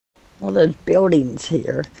Well, there's buildings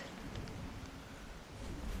here.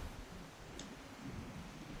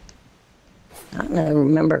 I don't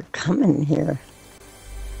remember coming here.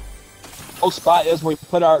 Old spot is where we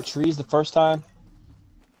put our trees the first time.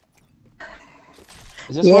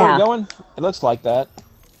 Is this where we're Yeah, going? It looks like that.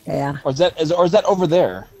 yeah. Or is that over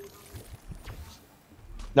there?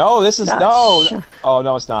 No, this is Not no. sure. Oh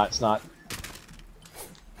no, it's not. It's not.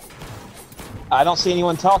 I don't see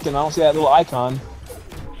anyone talking. I don't see that little icon.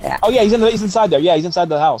 Yeah. Oh yeah, he's inside there. Yeah, he's inside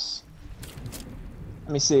the house.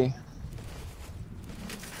 Let me see.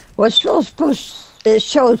 Well, it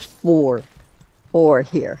shows four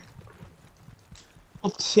here.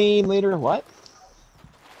 Team leader, what?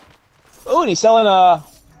 Oh, and he's selling a.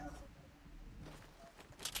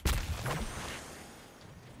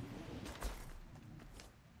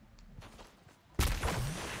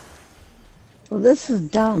 Well, this is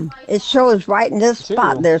dumb. It shows right in this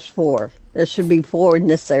spot there's four. There should be four in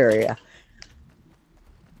this area.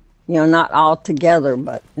 You know, not all together,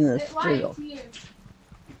 but in this field.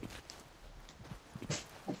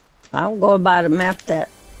 I'll go by the map that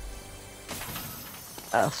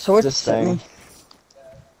sorts sent me.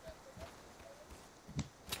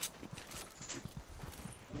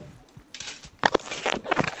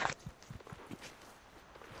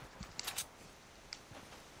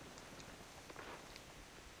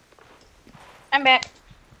 I'm back.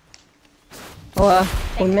 Well,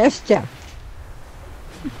 we missed you.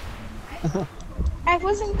 I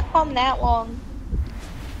wasn't gone that long.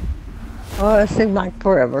 Oh, it seemed like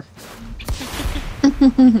forever.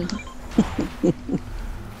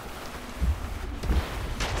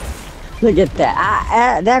 Look at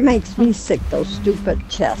that. That makes me sick, those stupid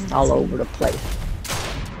chests all over the place.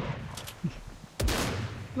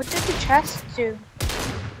 What did the chest do?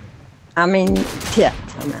 I mean, tips.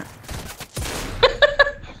 I mean.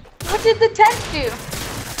 What did the tent do?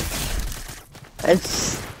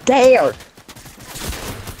 It's there.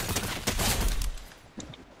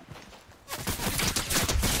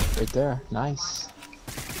 Right there. Nice.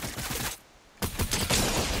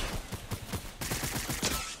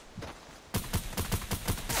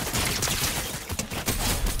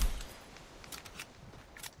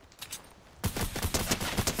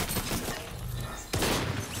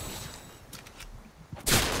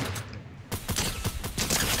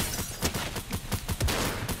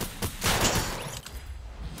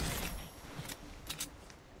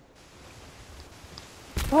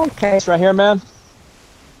 Okay. It's right here, man.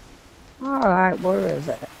 All right, where is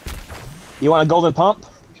it? You want a golden pump?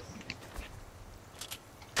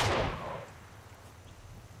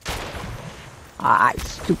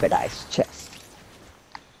 Stupid ice chest.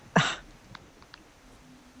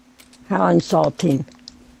 How insulting.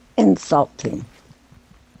 Insulting.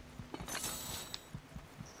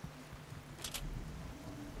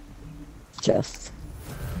 Just,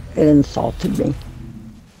 it insulted me.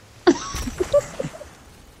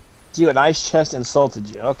 You an ice chest insulted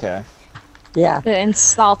you. Okay. Yeah. It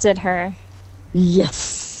insulted her.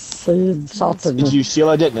 Yes. It insulted me. Did you,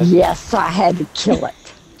 Sheila, didn't it? Yes, I had to kill it.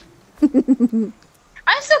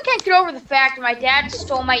 I still can't get over the fact my dad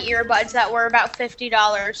stole my earbuds that were about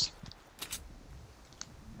 $50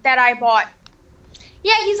 that I bought.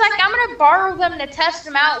 Yeah, he's like, I'm gonna borrow them to test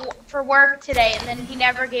them out for work today, and then he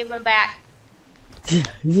never gave them back. Did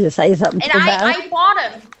you say something And about it? I bought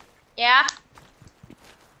them. Yeah.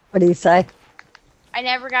 What do you say? I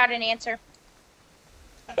never got an answer.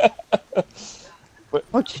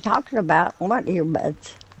 What you talking about? What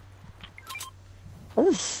earbuds?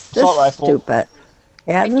 This Assault rifle. stupid.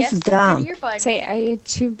 Yeah, I this guess is they're dumb. good earbuds. Say, are you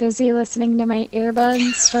too busy listening to my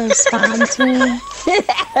earbuds to respond to me?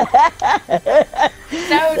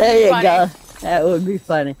 That would There be you funny. go. That would be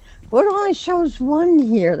funny. Well, it only shows one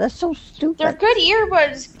here. That's so stupid. They're good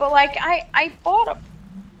earbuds, but like I bought them.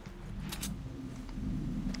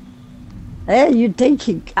 Hey, you'd think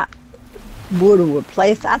he would have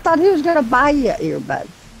replaced. I thought he was going to buy you earbuds.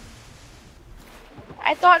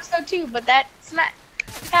 I thought so too, but that's not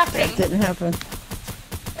happening. That didn't happen.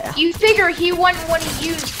 You figure he wouldn't want to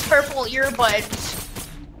use purple earbuds.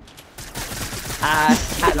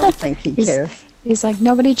 I don't think he cares. He's like,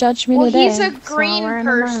 nobody judged me Well, today. he's a so I'll green wear 'em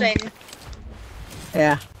tomorrow." person,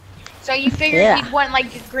 Yeah. so you figure Yeah. he'd want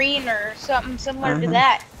like a green or something similar to Uh-huh.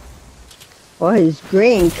 that. Well, he's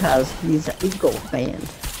green because he's an Eagle fan.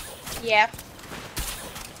 Yeah.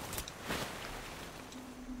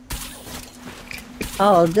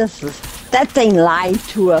 Oh, that thing lied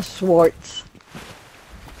to us, Schwartz.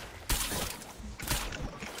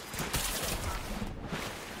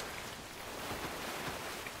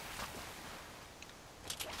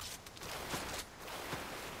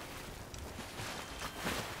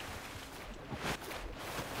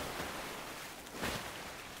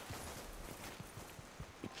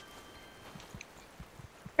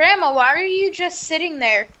 Grandma, why are you just sitting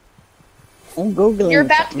there? I'm Googling You're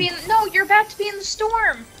about something. to be in, no, you're about to be in the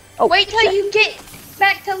storm. Oh, Wait till shit. you get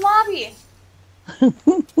back to lobby.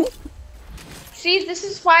 See, this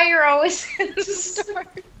is why you're always in the storm.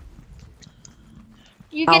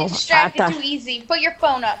 You get Oh, distracted I too easy. Put your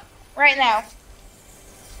phone up right now.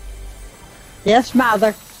 Yes,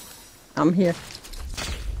 mother. I'm here.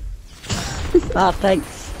 Oh,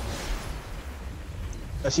 thanks.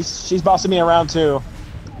 She's bossing me around too.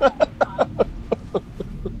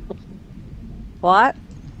 What?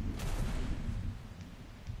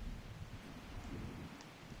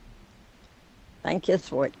 Thank you,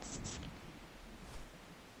 Schwartz.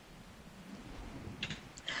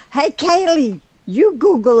 Hey, Kaylee, you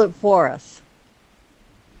Google it for us.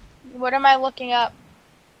 What am I looking up?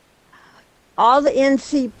 All the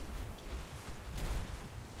NC.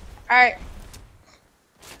 All right.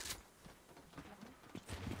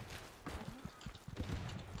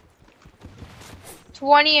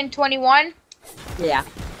 $20 and $21. Yeah.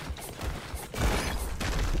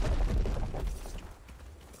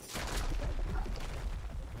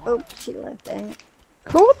 Oh, she left that.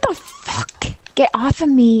 Who the fuck? Get off of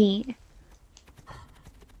me.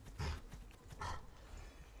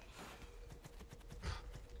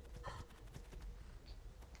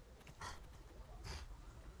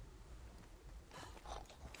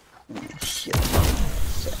 Oh, shit.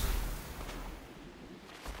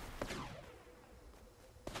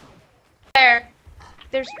 There.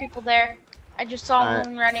 There's people there. I just saw All right.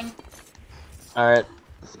 one running. All right.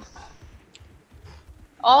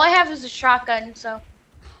 All I have is a shotgun, so.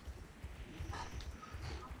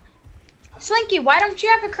 Slinky, why don't you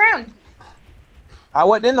have a crown? I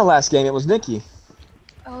wasn't in the last game. It was Nikki.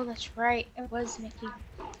 Oh, that's right. It was Nikki.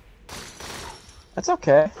 That's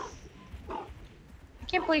okay. I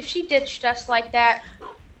can't believe she ditched us like that.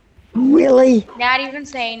 Really? Not even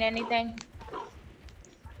saying anything.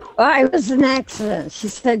 Well, it was an accident. She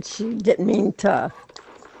said she didn't mean to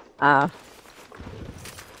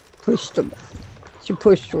push the. She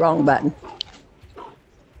pushed the wrong button.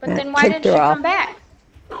 But Yeah, then why kicked didn't she her off. come back?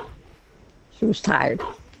 She was tired.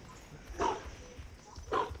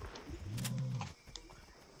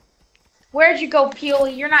 Where'd you go,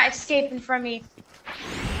 Peely? You're not escaping from me.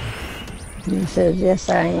 He says, "Yes,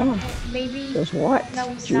 I am." Maybe. Says, "What? No,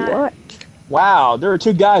 he's You not. what?" Wow, there were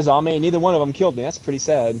two guys on me, and neither one of them killed me. That's pretty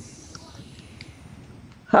sad.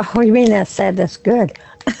 Oh, what do you mean that's sad? That's good.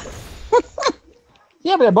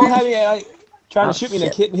 Yeah, but they both had me trying Oh, to shoot me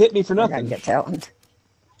shit. and hit me for I gotta nothing. get that one.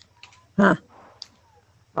 Huh?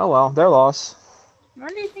 Oh well, their loss. Where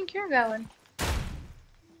do you think you're going?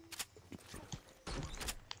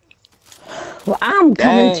 Well, I'm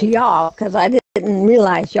coming Dang. to y'all because I didn't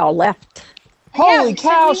realize y'all left. Holy we said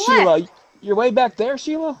cow, we Sheila! You're way back there,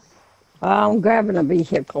 Sheila? I'm grabbing a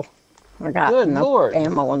vehicle. I got Good enough Lord.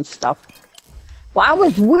 ammo and stuff. Well, I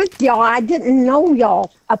was with y'all. I didn't know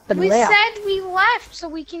y'all up and We left. said we left so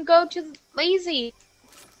we can go to Lazy.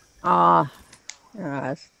 Uh,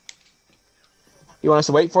 You want us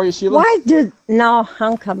to wait for you, Sheila? why did... No,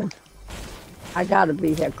 I'm coming. I got a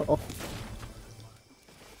vehicle.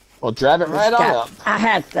 Well, drive it right on up. I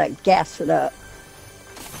had to gas it up.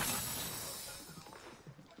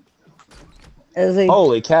 Is he?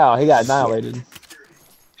 Holy cow, he got annihilated.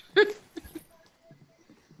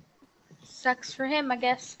 Sucks for him, I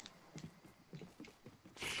guess.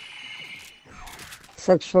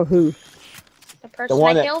 Sucks for who? The person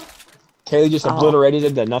one I that- killed. Kaylee just Oh. obliterated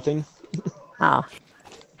into nothing. Oh.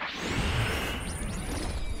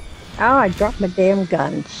 Oh, I dropped my damn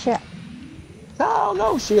gun. Shit. Oh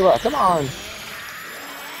no, Sheila, come on.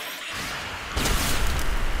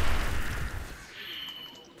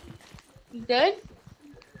 You good?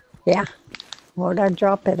 Yeah. Where'd I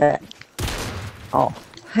drop it at? Oh.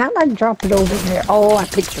 How'd I drop it over there? Oh, I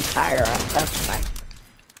picked the tire up. That's right.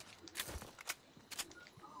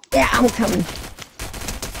 Yeah, I'm coming.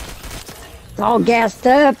 It's all gassed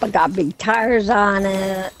up. I got big tires on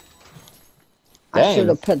it. I Dang. should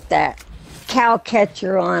have put that cow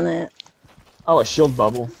catcher on it. Oh, a shield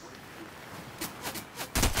bubble.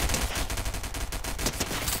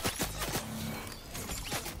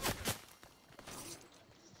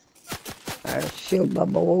 There's a shield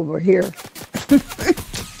bubble over here.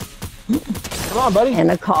 Come on, buddy.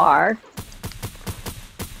 And a car.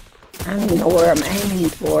 I don't know where I'm aiming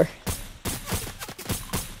for.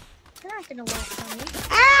 You're not gonna work on me.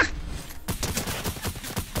 Ah!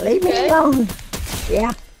 Leave me Okay. alone.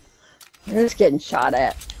 Yeah. I'm just getting shot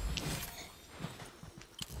at.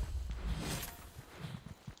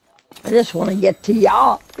 I just want to get to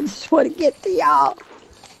y'all. I just want to get to y'all.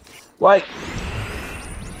 What?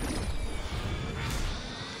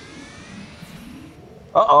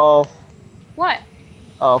 Uh-oh. What?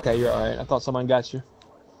 Oh, okay, you're alright. I thought someone got you.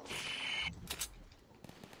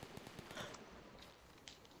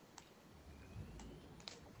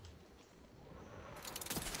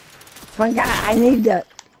 My God, I need a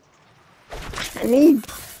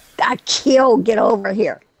kill. Get over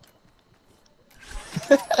here.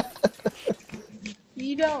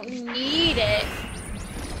 You don't need it.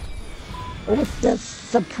 With the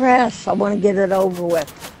suppress, I want to get it over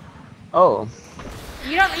with. Oh.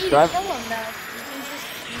 You don't need to kill him though. You can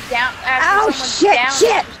just down after Oh someone's shit! down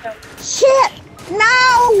Shit! after Shit!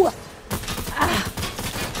 No! Ah,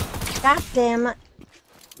 God damn it!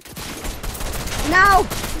 No!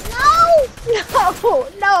 No! No!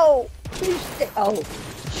 No! Oh!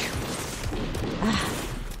 Ah.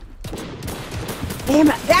 Damn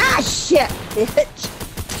it! Ah shit! Bitch!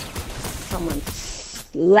 Someone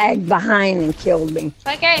lagged behind and killed me.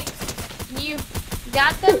 Okay, you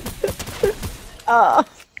got them?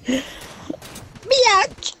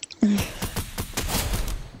 Bitch!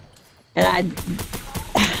 And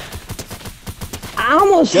I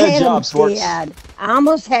almost Good had job, him Schwartz. dead. I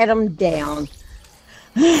almost had him down.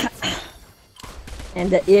 And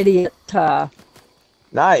the idiot,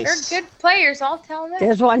 Nice. They're good players, I'll tell them.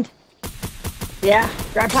 there's one. Yeah,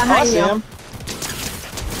 right I behind see you. him.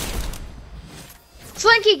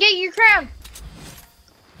 Slinky, get your crown.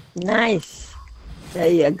 Nice. There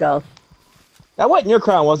you go. That wasn't your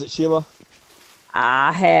crown, was it, Sheila?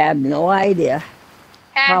 I have no idea.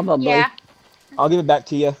 Probably. Yeah. I'll give it back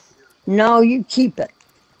to you. No, you keep it.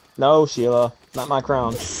 No, Sheila. Not my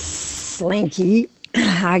crown. Slinky,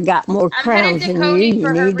 I got more I'm crowns headed to than you. Cody for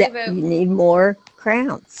her You reboot. need more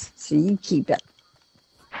crowns, so you keep it.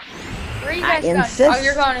 Where are you I guys going? insist. Oh,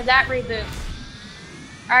 you're going to that reboot.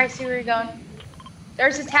 Alright, see where you're going.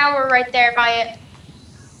 There's a tower right there by it.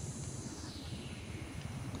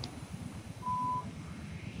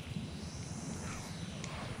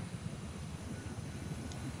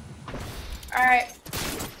 Alright.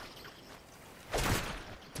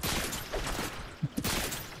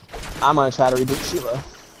 I'm gonna try to reboot Sheila.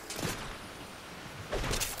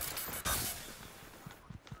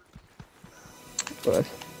 Good.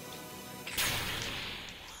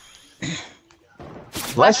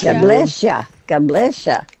 Bless you. God bless ya. God bless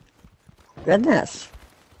ya. Goodness.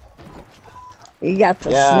 You got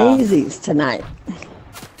the Yeah. sneezies tonight.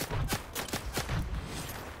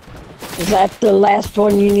 Is that the last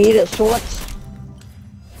one you need at Schwartz?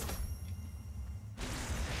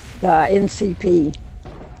 The NCP.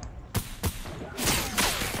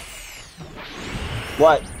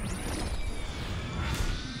 What?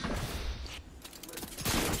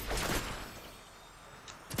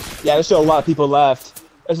 Yeah, there's still a lot of people left.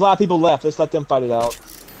 There's a lot of people left. Let's let them fight it out.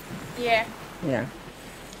 Yeah. Yeah.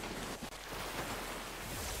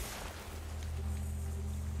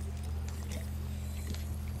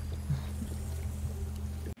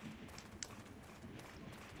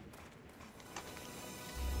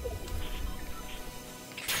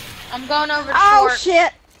 I'm going over to Oh Schwartz.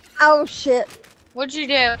 shit! Oh shit! What'd you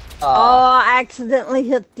do? Oh, I accidentally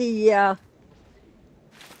hit the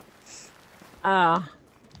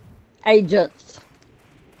agents.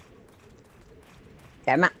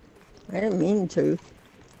 Damn it. I didn't mean to.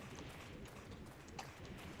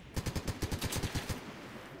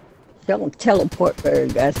 Don't teleport very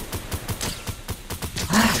good.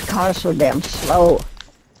 Ah, cars so damn slow.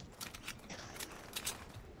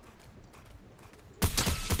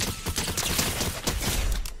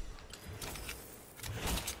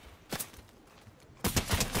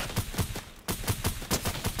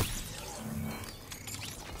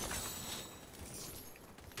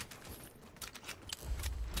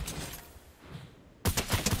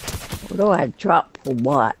 What do I drop for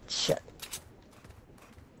what? Shit.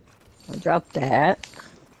 I'll drop that.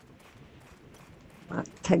 I'll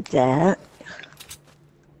take that.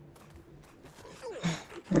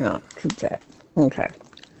 No, keep that. Okay.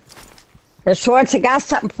 Hey, Schwartz, I got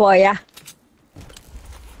something for you.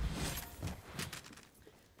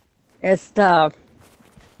 It's the...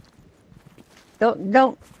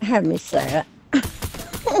 Don't have me say it.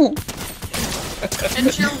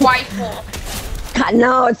 It's your rifle.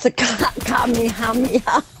 No, it's a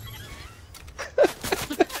Kamehameha.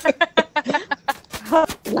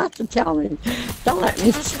 Not to tell me. Don't let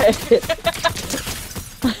me say it.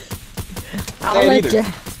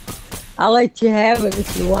 I'll let you have it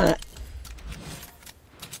if you want it.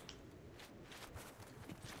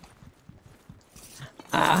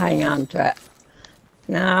 I'll hang on to it.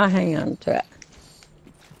 No, I'll hang on to it.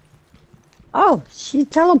 Oh, she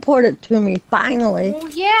teleported to me finally. Oh,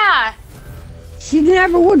 yeah.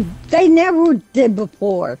 They never did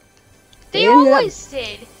before. They always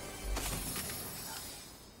did.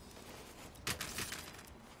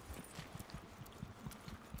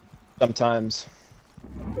 Sometimes.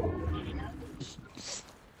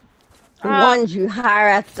 The ones you hire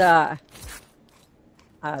at the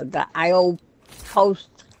IO post.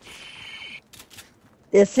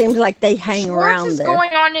 It seems like they hang Schwartz around is there.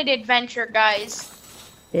 going on an adventure, guys.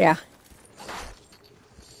 Yeah.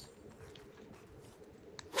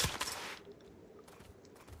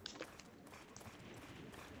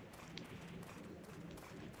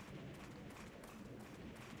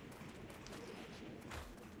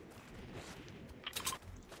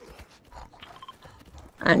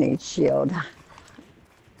 I need shield.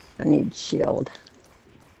 I need shield.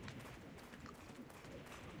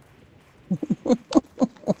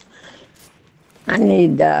 I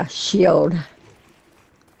need shield.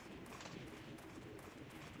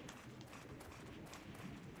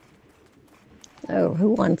 Oh, who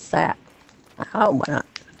wants that? Oh, well,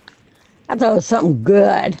 I thought it was something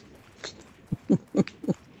good.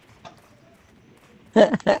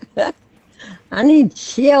 I need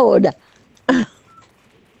shield.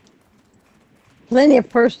 Plenty of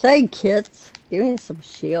first aid kits. Give me some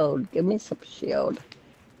shield. Give me some shield.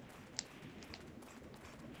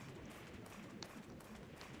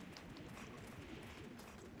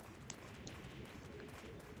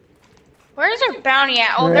 Where's our bounty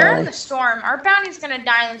at? Oh, they're in the storm. Our bounty's gonna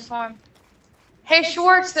die in the storm. Hey,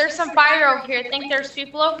 Schwartz, there's some fire over here. Think there's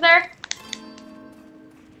people over there?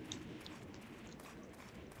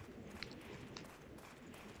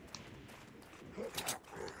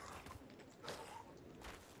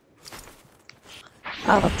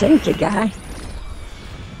 Oh, thank you, guy.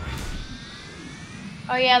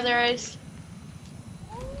 Oh, yeah, there is.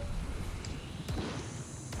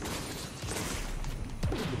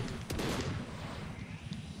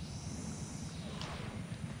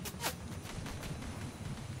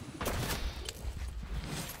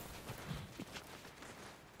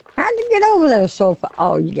 How'd you get over there so far?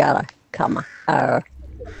 Oh, you gotta come on.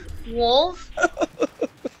 Wolf?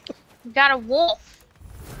 We got a wolf.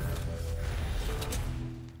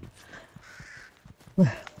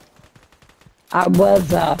 I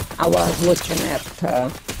was looking at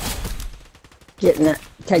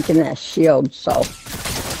taking that shield, so.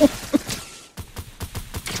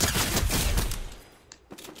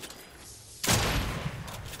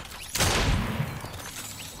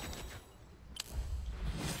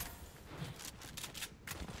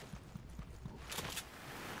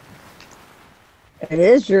 It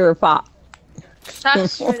is your fault.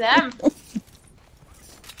 Sucks for them.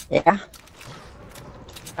 Yeah.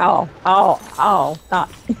 Oh.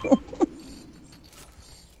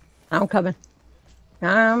 I'm coming.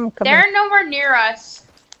 They're nowhere near us.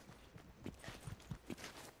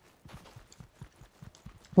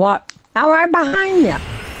 What? I'm right behind you.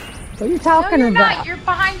 What are you talking No, you're about? not. You're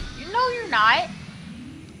behind. No, you're not.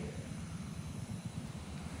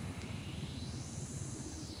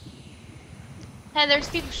 Hey, there's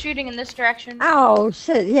people shooting in this direction. Oh,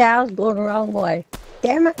 shit. Yeah, I was going the wrong way.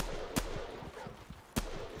 Damn it.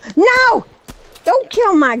 No! Don't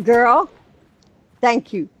kill my girl.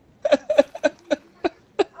 Thank you.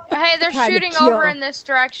 Hey, they're shooting over in this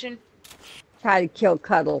direction. Try to kill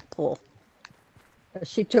Cuddle Pull.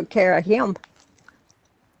 She took care of him.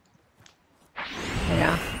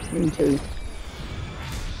 Yeah, me too.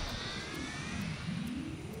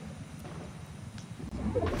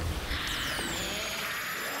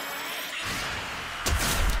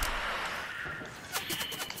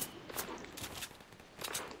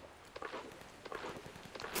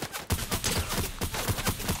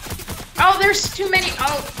 Oh, there's too many.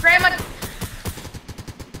 Oh, Grandma.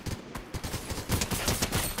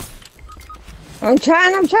 I'm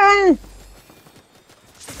trying.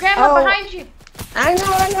 Grandma, behind you. I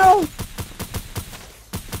know.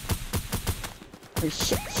 Oh,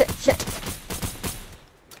 shit.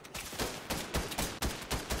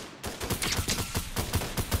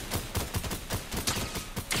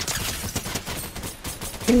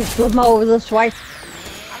 Can you flip over this way?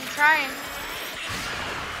 I'm trying.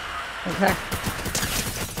 Okay.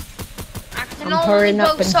 I can I'm hurrying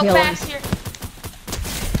only up go and so healing. fast here.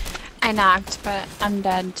 I knocked, but I'm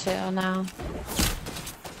dead too now.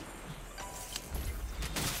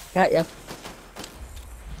 Got you.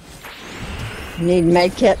 Need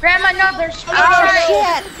med kit? Grandma, no, there's. Oh, sorry.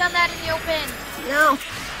 shit. We've done that in the open. No.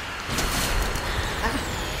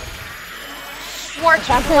 Schwartz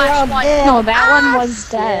was the they're all last one. dead. No, that Ah, one was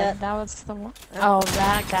dead. shit. That was the one. Oh,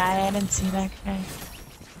 that guy. I didn't see that guy.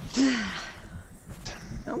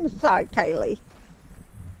 I'm sorry, Kaylee.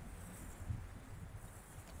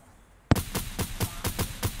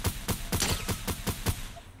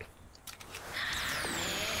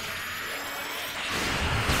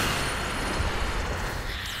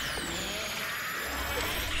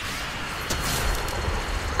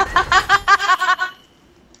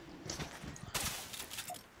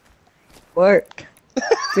 work.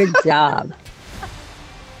 Good job.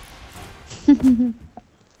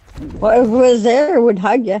 Well, if it was there, it would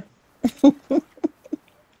hug you.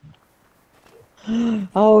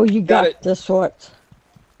 Oh, you got it. this, Schwartz.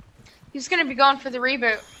 He's gonna be going for the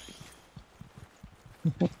reboot.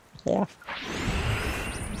 Yeah.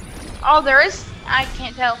 Oh, there is? I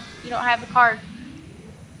can't tell. You don't have the card.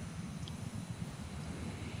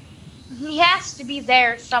 He has to be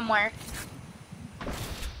there somewhere.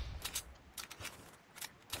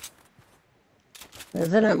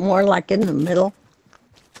 Isn't it more like in the middle?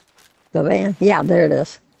 The van? Yeah, there it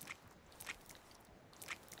is.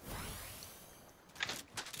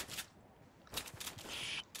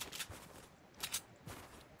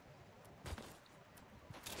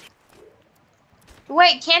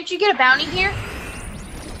 Wait, can't you get a bounty here?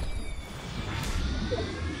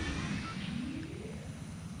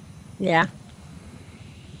 Yeah.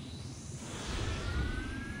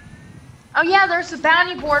 Oh yeah, there's a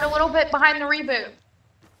bounty board a little bit behind the reboot.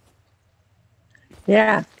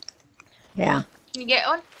 Yeah. Yeah. Can you get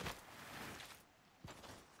one?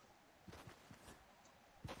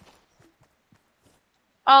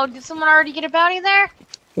 Oh, did someone already get a bounty there?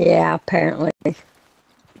 Yeah, apparently.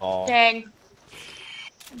 Oh. Dang.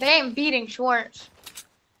 They ain't beating Schwartz.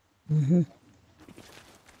 Mm-hmm.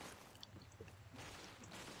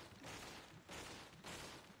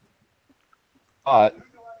 But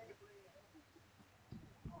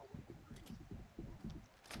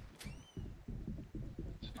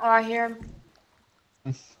Oh, I hear him.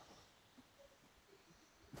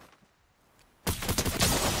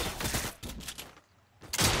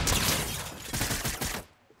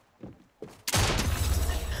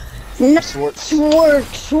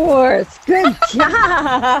 Schwartz. Good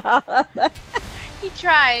job. He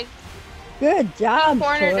tried. Good job, He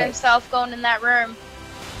cornered Schwartz. himself going in that room.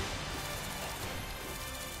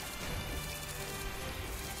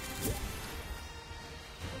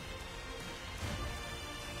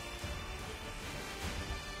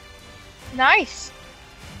 Nice.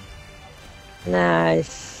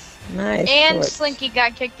 Nice. Nice. And Schwartz. Slinky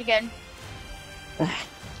got kicked again. I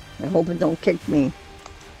hope it don't kick me.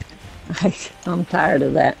 I'm tired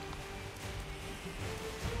of that.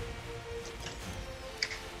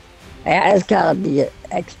 Yeah, it's gotta be an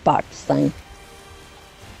Xbox thing.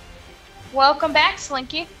 Welcome back,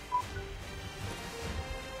 Slinky.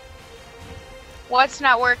 What's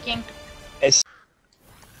not working? it's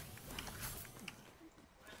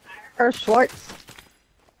Her Schwartz.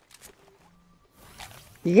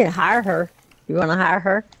 You can hire her. You wanna hire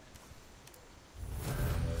her?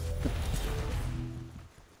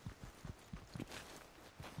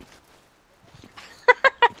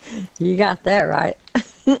 You got that right.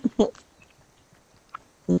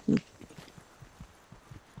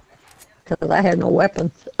 Because I had no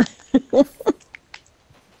weapons.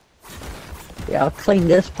 Yeah, I'll clean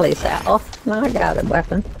this place out. Oh, now I got a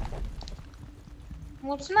weapon.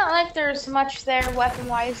 Well, it's not like there's much there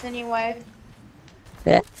weapon-wise anyway.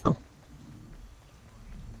 Yeah.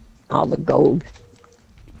 All the gold.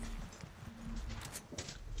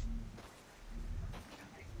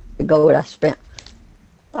 The gold I spent.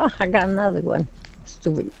 Oh, I got another one.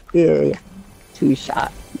 Stupid. Yeah.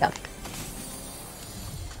 2-shot. Yuck.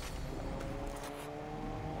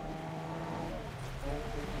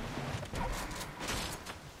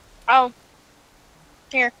 Oh.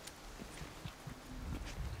 Here.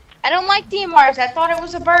 I don't like DMRs. I thought it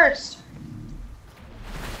was a burst.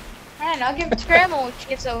 Alright, I'll give it to Grandma when she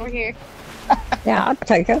gets over here. Yeah, I'll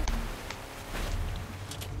take it.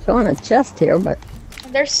 Showing a chest here, but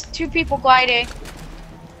There's 2 people gliding.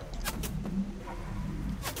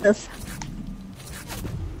 this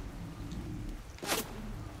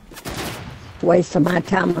waste of my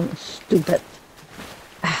time on stupid.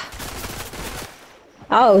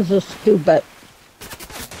 Oh, it was a stupid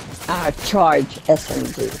charge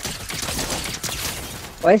SMG.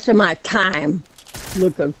 Wasting my time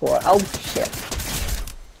looking for it. Oh shit.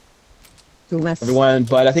 Do my everyone,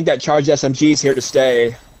 but I think that charged SMG is here to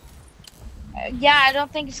stay. Yeah, I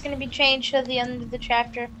don't think it's going to be changed at the end of the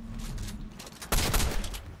chapter.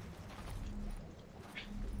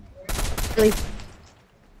 Really?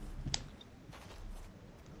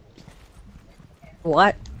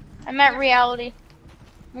 What? I meant reality.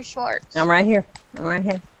 We're Schwartz. I'm right here. I'm right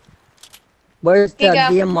here. Where's the Here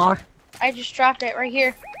you go. DMR? I just dropped it right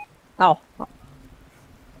here. Oh.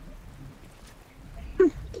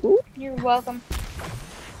 Ooh, You're welcome.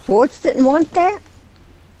 Schwartz didn't want that?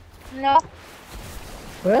 No,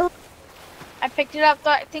 Well, I picked it up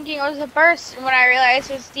thinking it was a burst, and when I realized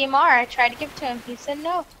it was DMR, I tried to give it to him. He said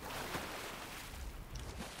no.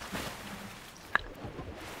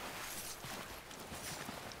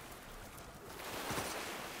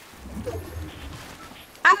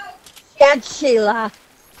 bad, Sheila.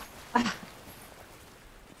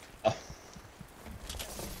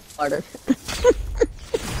 Water.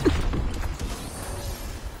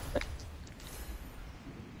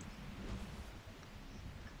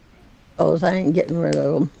 Oh, I ain't getting rid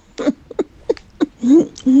of them.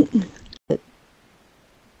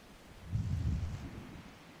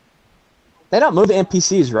 They don't move the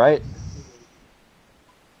NPCs, right?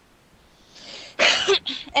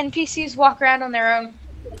 NPCs walk around on their own.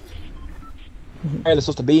 They're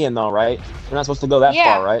supposed to be in though, right? We're not supposed to go that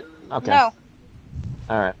Yeah. far, right? Okay. No.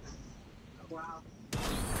 All right.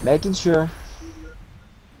 Making sure.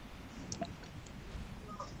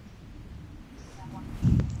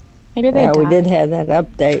 Maybe they Yeah, we died. did have that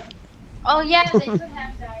update. Oh yeah, they could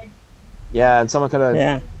have died. Yeah, and someone could have.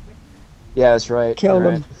 Yeah, Yeah, that's right. killed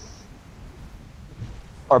you're them. right.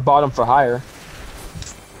 Or bought them for hire.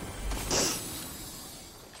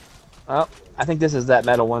 Well, I think this is that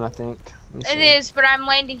metal one. I think. Let me It see. is, but I'm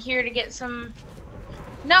landing here to get some.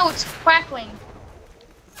 No, it's quackling.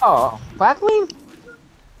 Oh, quackling?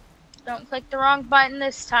 Don't click the wrong button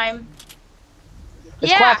this time.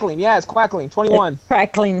 It's Yeah. quackling. Yeah, it's quackling. 21.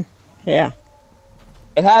 Crackling. Yeah.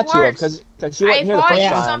 It had to Schwartz, because she I wasn't here the bought first you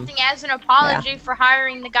time. something as an apology for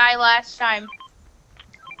hiring the guy last time.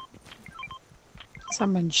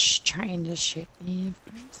 Someone's trying to shoot me.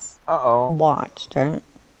 Uh-oh. Watched, huh?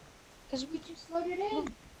 Because we just loaded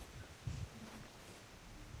in.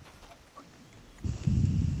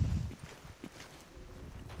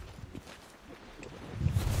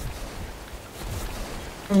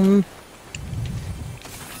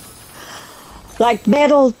 Like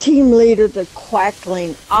metal team leader, the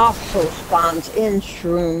quackling also spawns in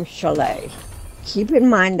Shroom Chalet. Keep in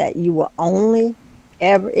mind that you will only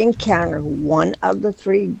ever encounter one of the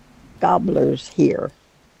 3 gobblers here.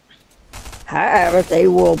 However, they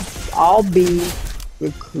will all be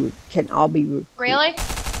recruited. Can all be recruited. Really?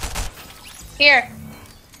 Here.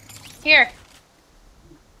 Here.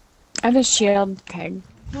 I have a shield keg.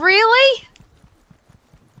 Really?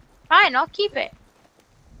 Fine, I'll keep it.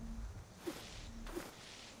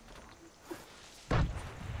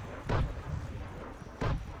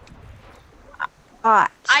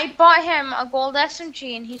 Hot. I bought him a gold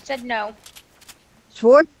SMG and he said no.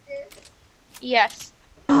 Schwartz. Yes.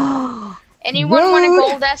 Anyone want a Rude.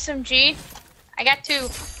 gold SMG? I got 2.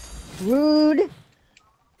 Rude.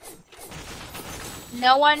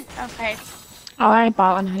 No one? Okay. Oh, I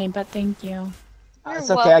bought one, honey, but thank you. It's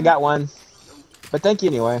okay. I got one. But thank you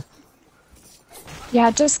anyway.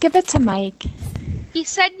 Yeah, just give it to Mike. He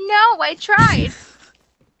said no, I tried.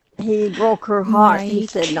 He broke her heart. He Mike.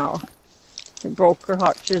 said no. He broke her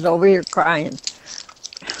heart. She's over here crying.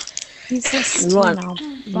 He's just, You want-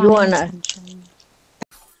 wanting wanna- attention.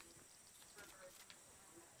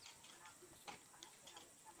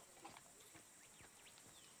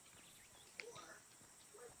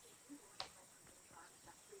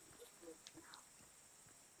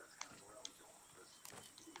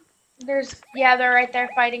 Yeah, they're right there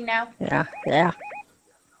fighting now. Yeah, yeah,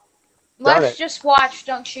 Darn Let's it. just watch,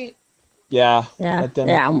 don't shoot. Yeah. yeah. Let them,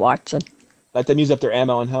 Yeah, I'm watching. let them use up their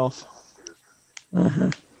ammo and health.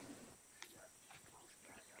 Uh-huh.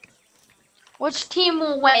 Which team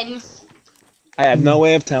will win? I have no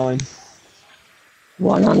way of telling.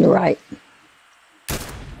 One on the right.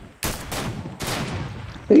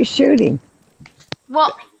 Who's shooting?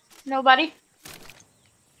 Well, nobody.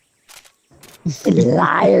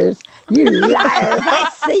 Liars. You liars.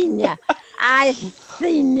 I seen ya. I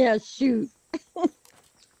seen ya shoot.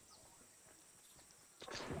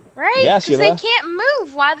 Right? Yeah, Because they Sheila. can't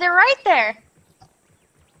move while they're right there.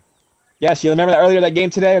 Yeah, you remember that earlier that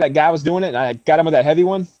game today? That guy was doing it, and I got him with that heavy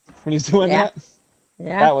one when he was doing Yeah. that.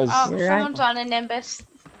 Yeah. That was. Oh, You're right. someone's on a Nimbus.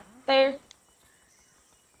 They're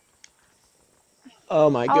Oh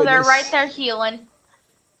my goodness. they're right there healing.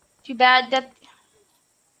 Too bad that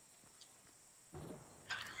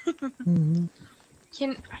Mhm.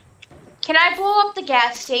 Can I blow up the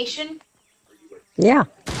gas station? Yeah.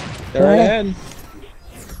 Go right ahead.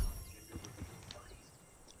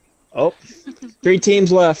 Oh, 3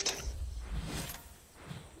 teams left.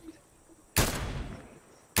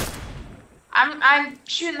 I'm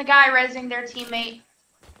shooting the guy rezzing their teammate.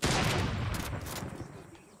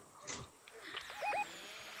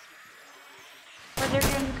 Or they're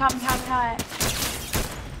gonna come hot.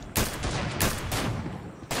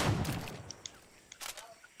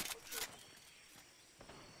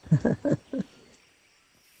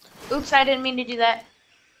 Oops, I didn't mean to do that.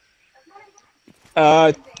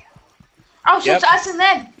 Uh, Oh, so Yep. it's us and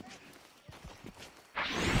them.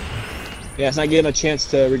 yeah, it's not giving a chance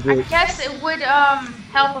to I regroup. guess it would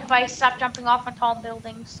help if I stopped jumping off on tall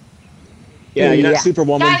buildings. Yeah, you're Yeah. not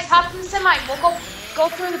Superwoman. Guys, hop in the semi. We'll go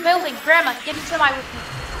through the building. Grandma, get in the semi with me.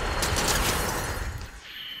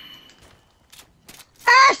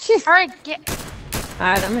 Ah, shit. All right, get. All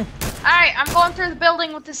right, I'm in. All right, I'm going through the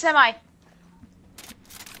building with the semi.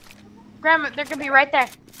 Grandma, they're gonna be right there.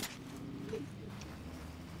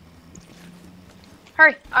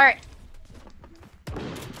 Hurry! All right.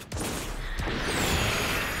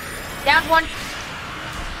 Down one.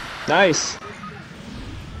 Nice.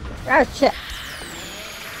 Oh, shit.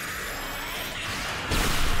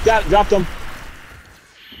 Got it. Dropped him.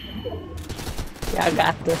 Yeah, I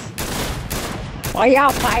got this. While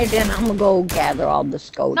y'all fighting, I'm gonna go gather all this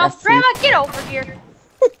gold. No, Grandma, get over here.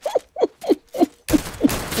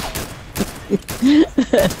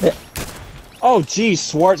 Oh, geez,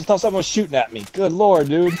 Schwartz. I thought someone was shooting at me. Good lord,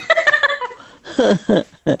 dude.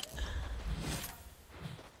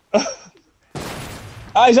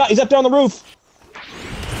 He's up there on the roof.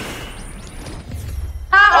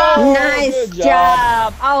 Oh, Nice good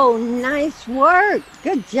job. Oh, nice work.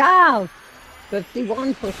 Good job.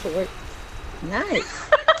 51 for short. Nice.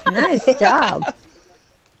 Nice job.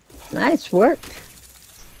 Nice work.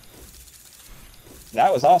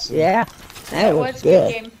 That was awesome. Yeah, that was a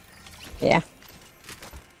good. game. Yeah.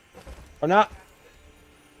 Or not?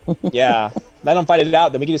 Yeah. Let them fight it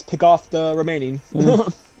out, then we can just pick off the remaining.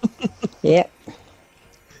 Yep.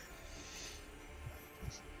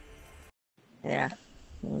 Yeah.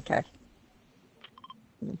 Okay.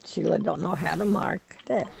 Sheila don't know how to mark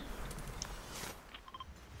that.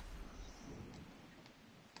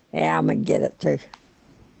 Yeah, I'm gonna get it too.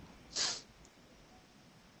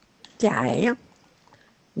 Yeah, I am.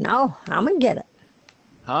 No, I'm gonna get it.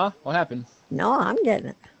 Huh? What happened? No, I'm getting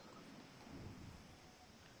it.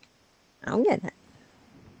 I'm getting it.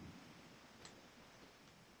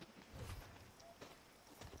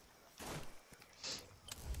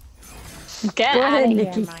 Get Go out ahead, of here,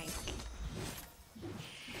 Nikki. Mike.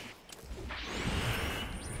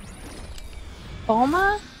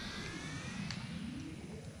 Bulma?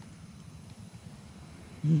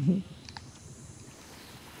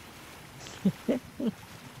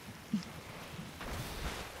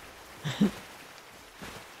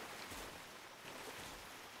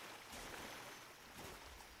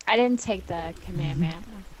 I didn't take the commandment.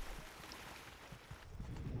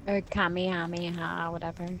 Or Kamehameha,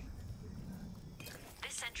 whatever.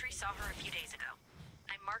 This sentry saw her a few days ago.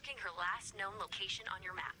 I'm marking her last known location on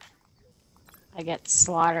your map. I get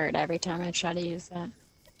slaughtered every time I try to use that.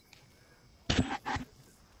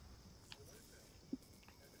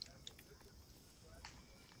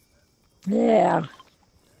 Yeah.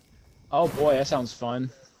 Oh boy, that sounds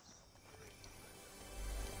fun.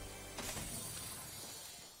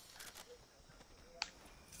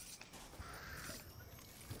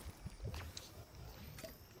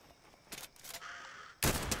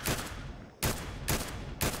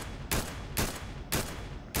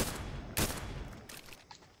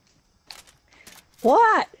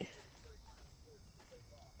 What?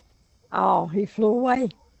 Oh, he flew away.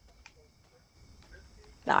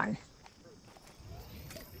 Darn.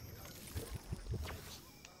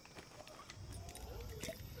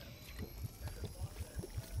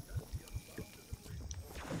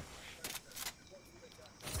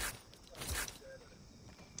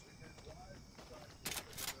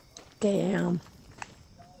 Damn.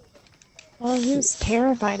 Well, he was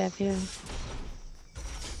terrified of you.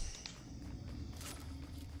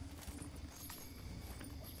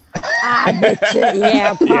 I bet you,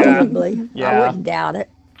 yeah, probably. Yeah. I wouldn't doubt it.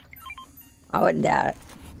 I wouldn't doubt it.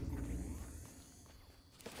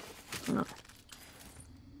 Oh,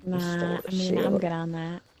 Nah, I mean, I'm good on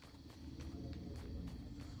that.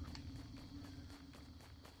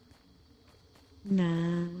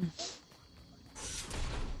 Nah.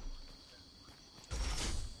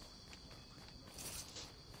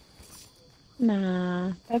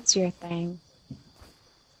 Nah, that's your thing.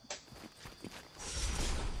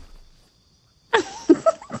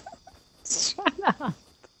 Shut up.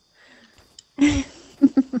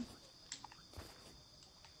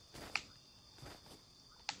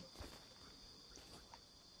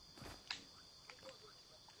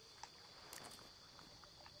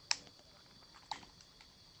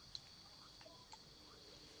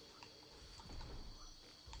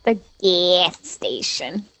 The gas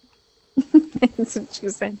station. That's what you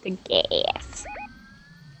said, the gas.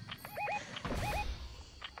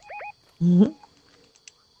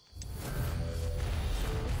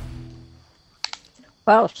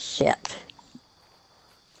 well, shit.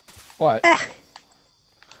 What?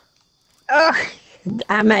 Oh,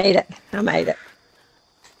 I made it. I made it.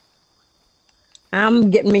 I'm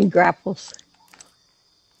getting me grapples.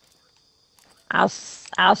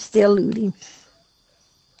 I'll still loot him.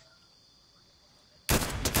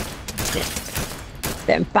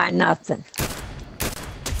 Didn't find nothing.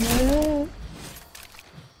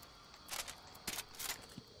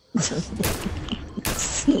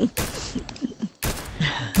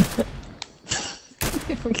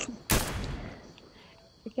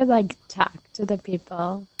 We could like talk to the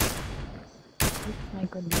people.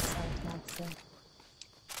 Like when we start talking.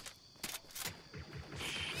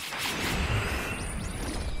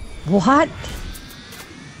 What?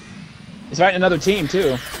 He's fighting another team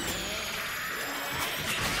too.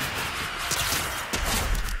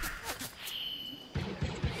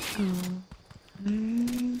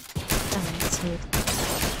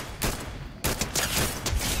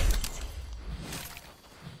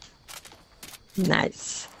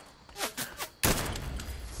 Nice.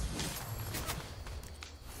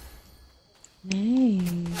 Hey.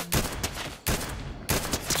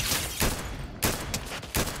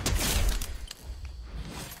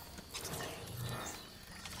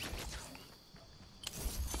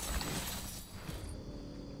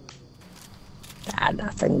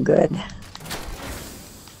 Nothing good.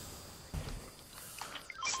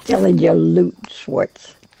 Still in your loot,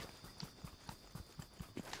 Schwartz.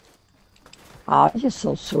 Oh, you're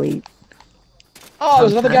so sweet. Oh,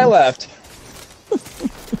 there's another guy left.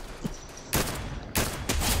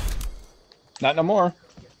 Not no more.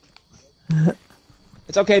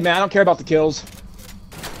 It's okay, man. I don't care about the kills.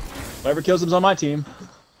 Whoever kills him's on my team.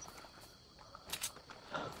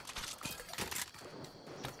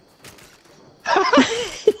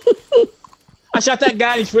 I shot that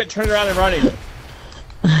guy and he went turned around and running.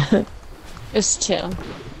 Just chill.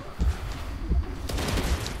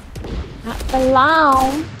 Not for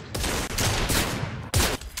long.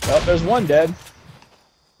 Well, there's one dead.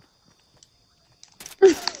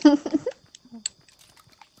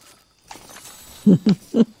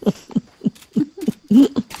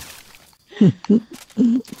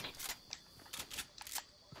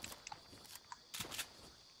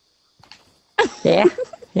 Yeah,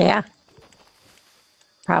 yeah.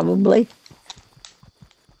 Probably.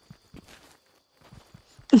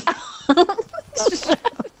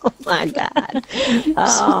 Oh my God.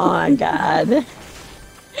 Oh my God.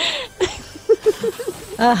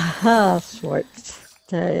 Oh, Schwartz.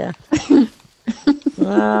 Tell ya.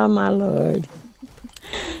 Oh my Lord.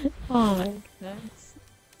 Oh my goodness.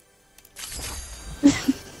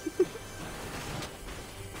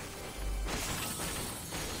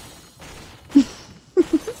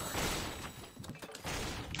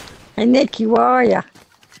 Hey, Nikki, where are ya?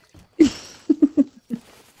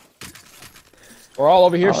 We're all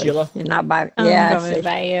over here, Sheila. You're not by. I'm Yeah, I coming see.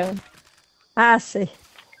 by you. I see.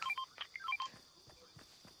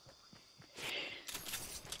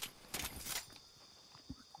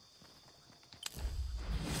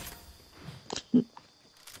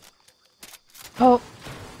 Oh,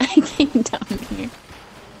 I came down here.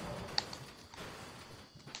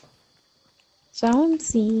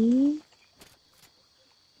 Jonesy.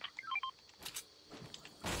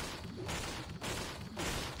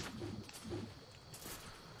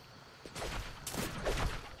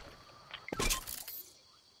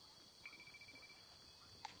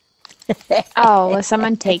 Oh, was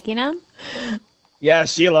someone taking him? Yeah,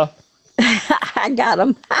 Sheila. I got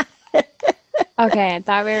him. Okay, I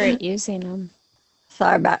thought we were using him.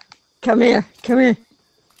 Sorry about. Come here. Come here.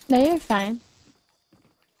 No, you're fine.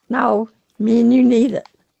 No, me and you need it.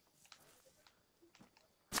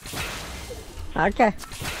 Okay.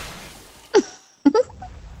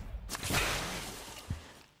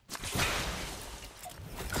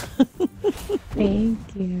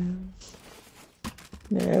 Thank you.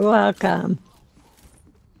 You're welcome.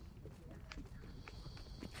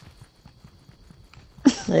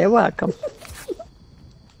 You're welcome.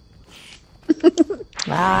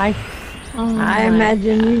 I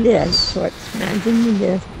imagine you did, Schwartz. Imagine you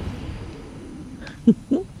did.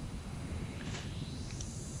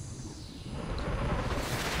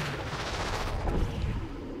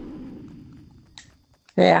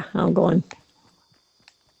 Yeah, I'm going.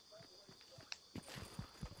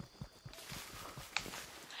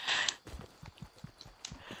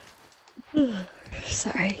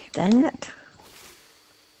 Sorry, dang it.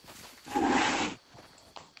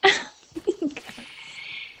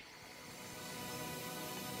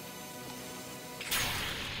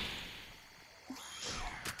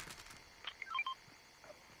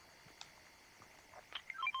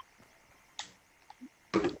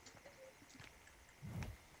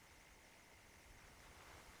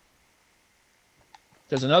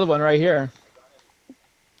 There's another one right here.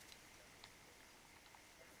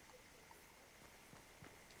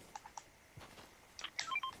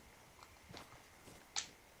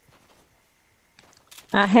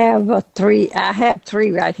 I have a 3. I have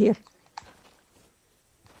 3 right here.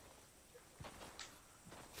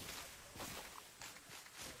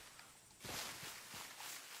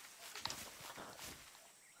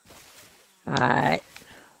 All right.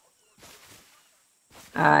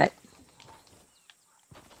 All right.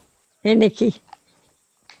 Hey, Nikki.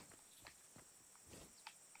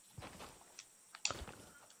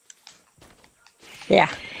 Yeah.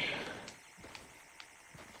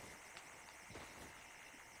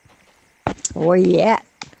 Where you at?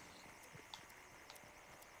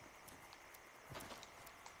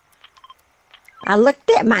 I looked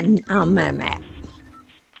at on my map.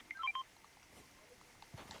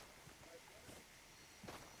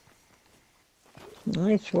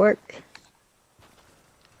 Nice work.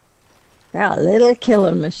 Got little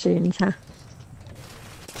killer machines, huh?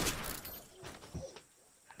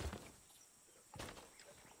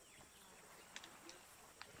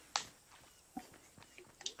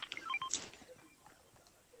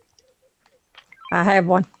 I have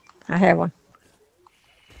one. I have one.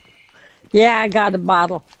 Yeah, I got a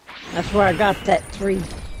bottle. That's where I got that 3.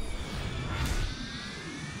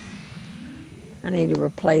 I need to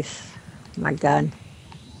replace my gun.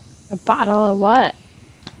 A bottle of what?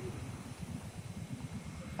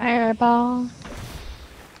 Fireball.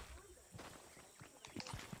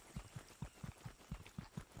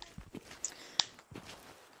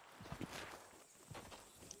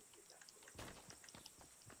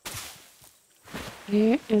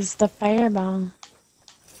 Where is the fireball?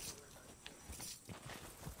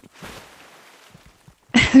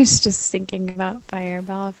 I was just thinking about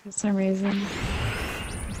fireball for some reason.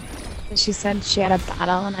 She said she had a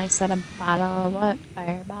bottle, and I said a bottle of what?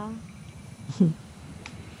 Fireball?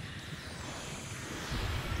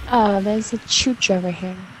 Oh, there's a chooch over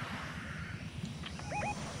here.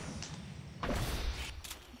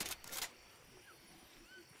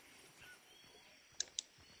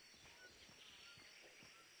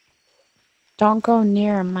 Don't go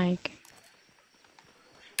near him, Mike.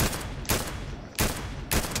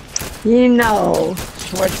 You know,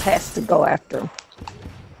 Schwartz has to go after him.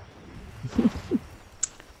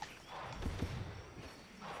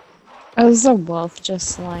 Oh, there's a wolf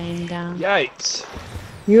just lying down. Yikes.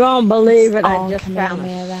 You won't believe it. I All just found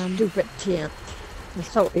committed a of them. stupid tent.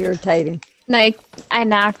 It's so irritating. Like, I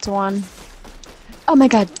knocked one. Oh my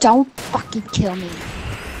god, don't fucking kill me.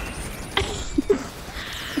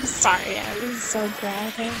 I'm sorry, I was so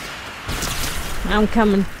graphic. I'm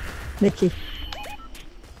coming, Nikki.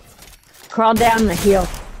 Crawl down the hill.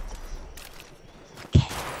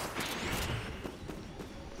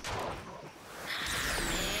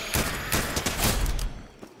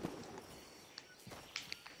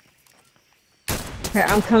 Here,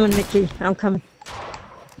 I'm coming, Nikki. I'm coming.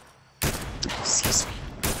 Excuse me.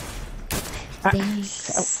 Thanks.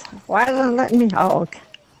 So, why isn't it letting me? Oh, okay.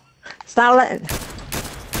 It's not letting.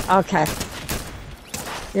 Okay.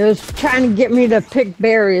 It was trying to get me to pick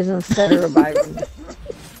berries instead of reviving me.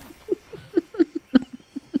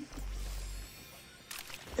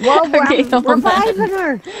 Well, Okay, I'm reviving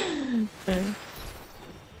her.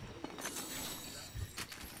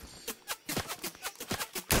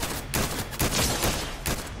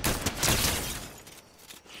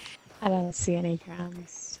 I don't see any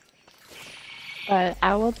grounds. But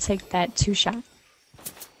I will take that 2-shot.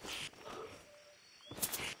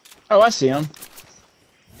 Oh, I see him.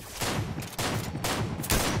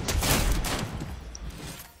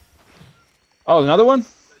 Oh, another one?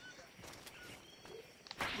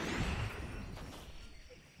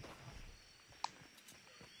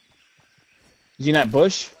 Is he in that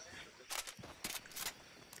bush?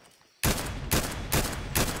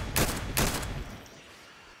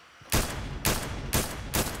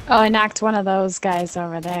 Oh, I knocked one of those guys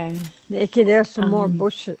over there. Nikki, there's some more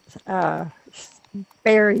bushes.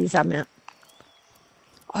 Berries, I meant.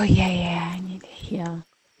 Oh, yeah, I need to heal.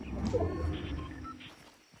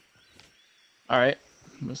 Alright.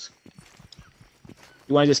 You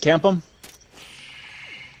want to just camp them?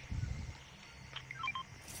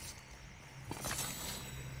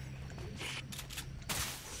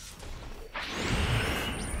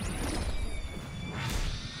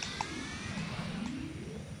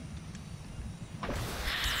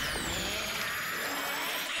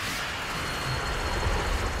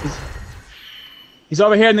 He's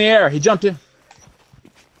over here in the air. He jumped in.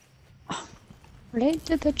 Right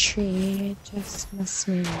to the tree. It just missed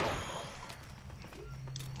me.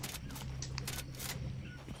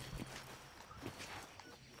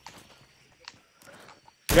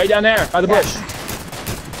 Right down there, by the bush.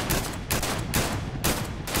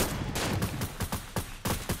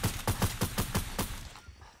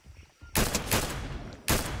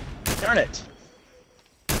 Darn it.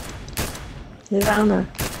 He's on a He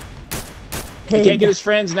pig. can't get his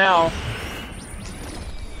friends now.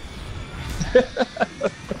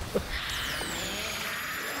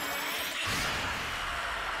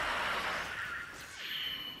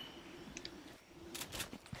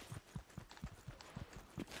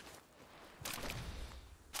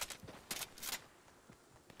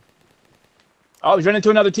 Oh, he's running into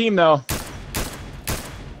another team, though.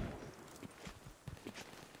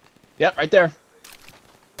 Yep, right there.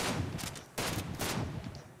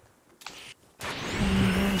 Oh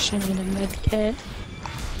my gosh, I need a med kit.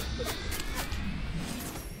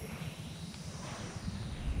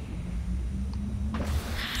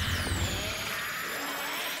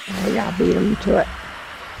 I gotta beat him to it.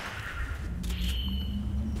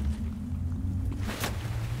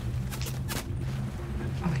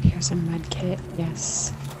 Oh, here's a med kit.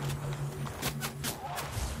 Yes.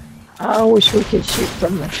 I wish we could shoot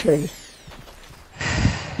from the tree.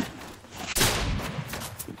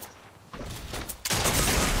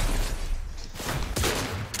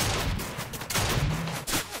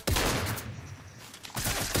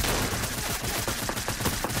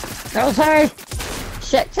 Oh, sorry.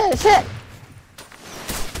 Shit.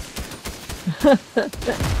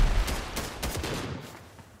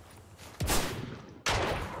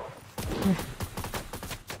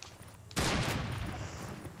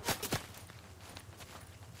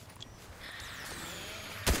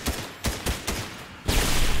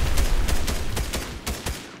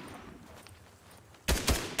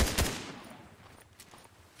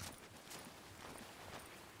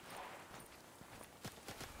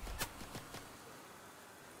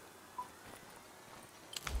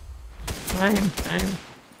 Fine.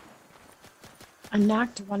 I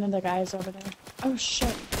knocked one of the guys over there. Oh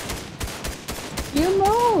shit. You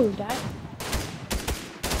moved!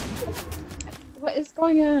 What is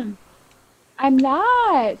going on? I'm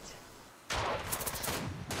not!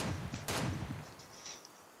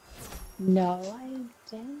 No, I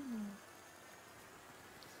didn't.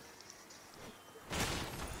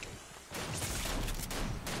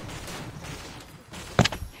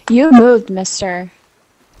 You moved, mister.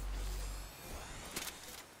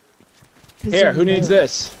 Here, who needs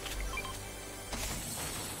this?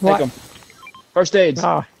 What? Take 'em. First aids.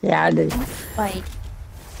 Oh, yeah, I do. Like,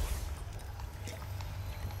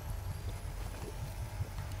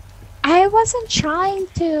 I wasn't trying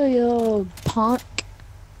to, you punk.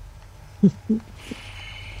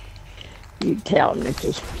 You tell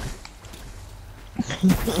Nikki.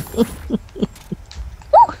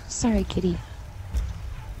 Woo! Sorry, kitty.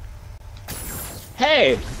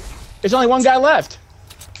 Hey, there's only one guy left.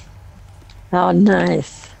 Oh,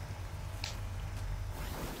 nice.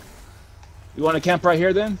 You want to camp right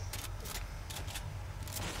here then?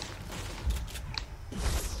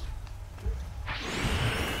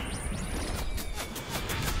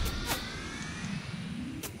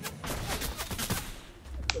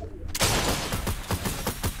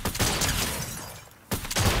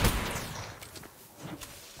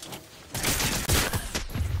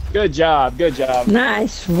 Good job, good job.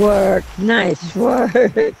 Nice work.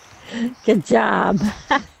 Good job.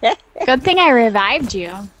 Good thing I revived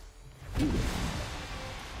you.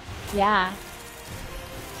 Yeah.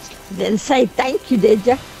 Didn't say thank you, did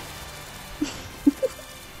you?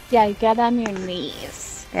 Yeah, get on your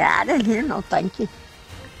knees. Yeah, I didn't hear no thank you.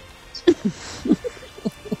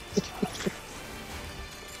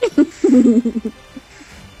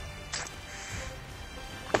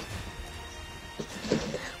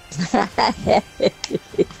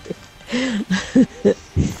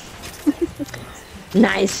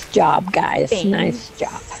 Nice job, guys. Thanks. Nice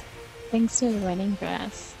job. Thanks for winning for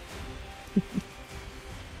us.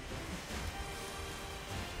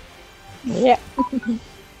 Yeah.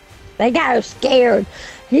 That guy was scared.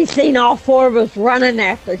 He seen all four of us running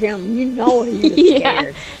after him. You know he was Yeah.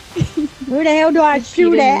 scared. Who the hell do I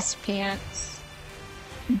shoot Peed in at? his pants.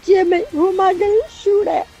 Jimmy, who am I going to shoot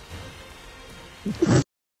at?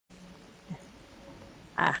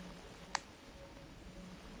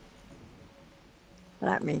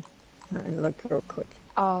 Let me look real quick.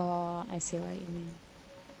 Oh, I see what you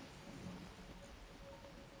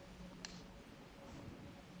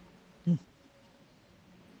mean.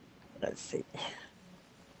 Let's see.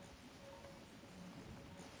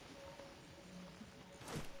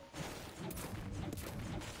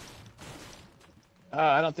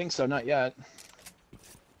 I don't think so, not yet.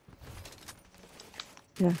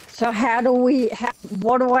 Yeah. So how do we,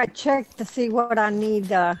 what do I check to see what I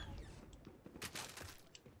need?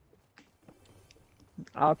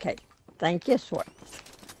 Okay. Thank you, Schwartz.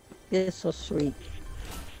 You're so sweet.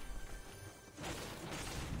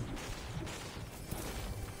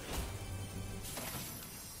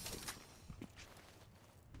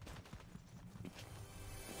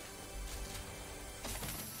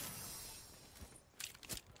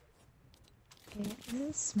 Is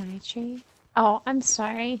this my tree? Oh, I'm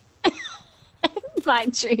sorry. My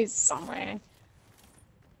tree's somewhere.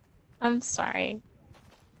 I'm sorry.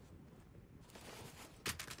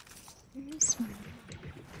 Where's my...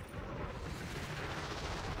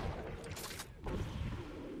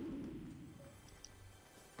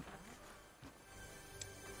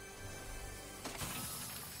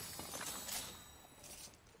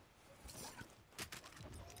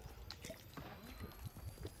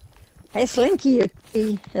 Hey, Slinky,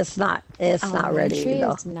 it's not ready tree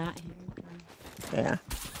though. is not here. Yeah.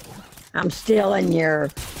 I'm still in your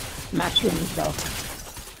mushrooms though.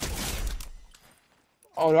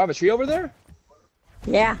 Oh, do I have a tree over there?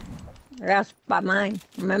 Yeah. That's by mine,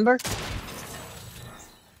 remember?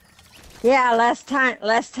 Yeah, last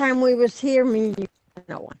time we was here, me and you,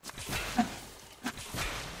 no one.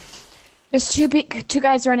 There's two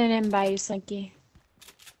guys running in by you, Slinky.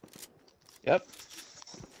 Yep.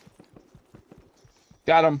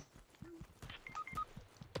 Got him.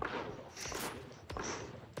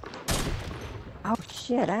 Oh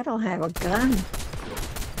shit, I don't have a gun.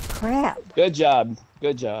 Crap. Good job.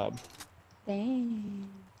 Good job. Dang.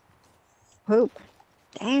 Poop.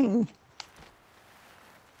 Dang.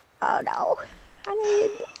 Oh no.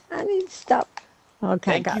 I need stuff.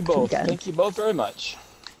 Okay, Thank got you two both. guns. Thank you both very much.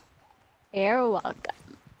 You're welcome.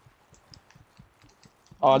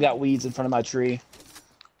 Oh, I got weeds in front of my tree.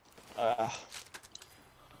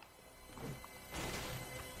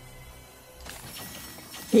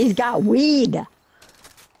 He's got weed.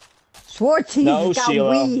 Schwartz, he's No, got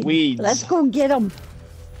Sheila, weed. weeds. Let's go get him.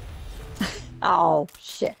 Oh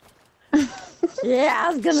shit. Yeah,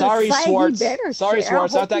 I was gonna Sorry, say Schwartz. he better Sorry, share. I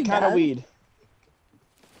Schwartz. Not hope that he kind of does. weed.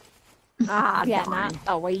 Ah, Yeah, darn. not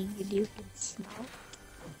the weed you can smell.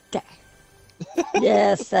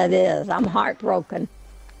 Yes, that is. I'm heartbroken.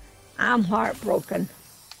 I'm heartbroken.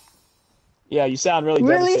 Yeah, you sound really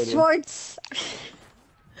Really, devastated. Schwartz?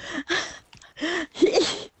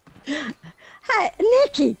 Hey,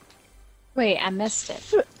 Nikki, Wait, I missed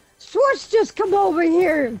it. Schwartz just come over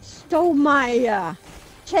here and stole my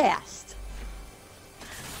chest.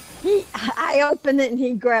 I opened it and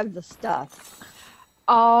he grabbed the stuff.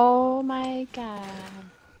 Oh my god.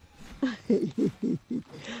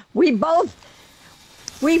 We both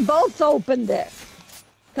opened it,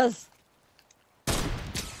 cause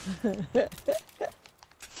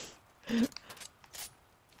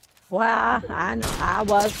well, I know I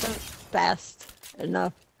wasn't fast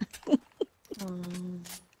enough. I'm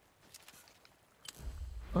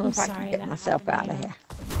If I sorry can get that myself out happened of to here.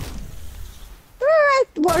 All right,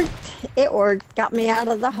 worked. It worked. Got me out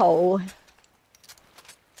of the hole.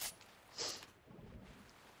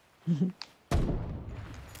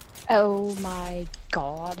 Oh my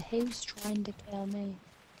god, who's trying to kill me?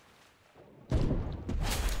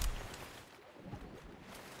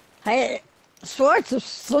 Hey, Schwartz, if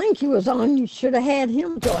Slinky was on, you should have had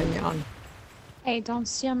him join you on. Hey, don't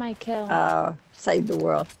steal my kill. Save the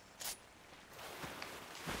world.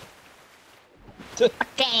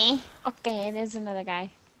 Okay. Okay, there's another guy.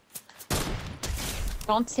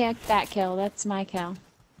 Don't take that kill, that's my kill.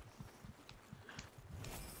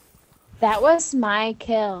 That was my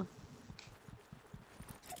kill.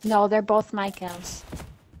 No, they're both my kills.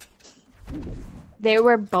 They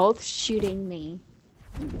were both shooting me.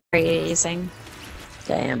 Using.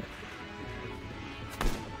 Damn.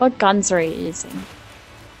 What guns are you using?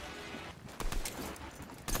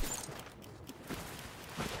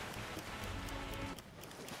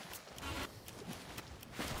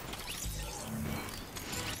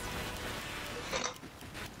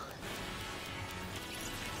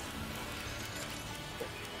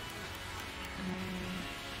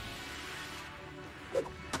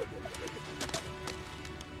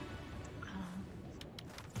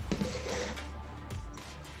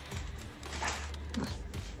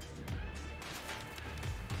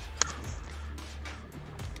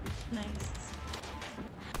 Nice.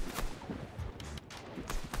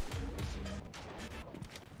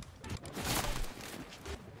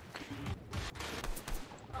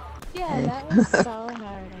 Yeah, that was so hard.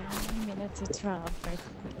 I mean, it's a 12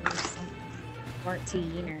 versus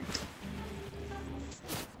 14 or...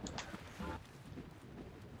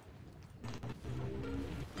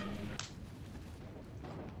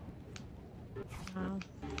 Wow.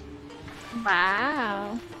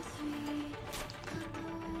 Wow.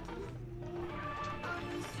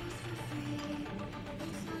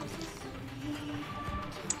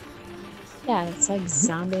 Yeah, it's like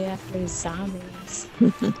zombie after zombies.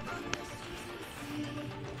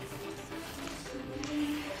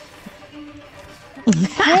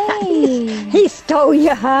 Hey! He stole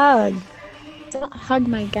your hug. Don't hug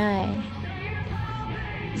my guy.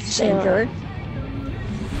 Stinker.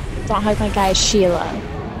 Don't hug my guy, Sheila.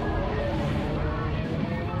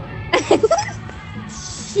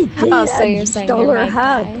 She did. Oh, so you're saying stole you're her my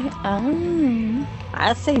hug. guy? Oh.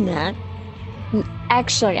 I seen that.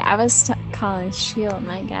 Actually, I was calling Sheila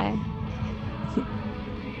my guy.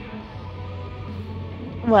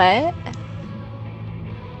 What?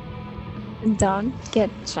 Don't get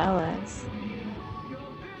jealous.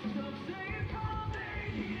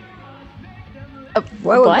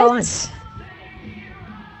 Where what? we going?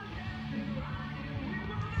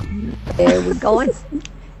 There we going.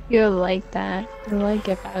 You like that. You like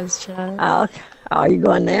if I was jealous. Oh, you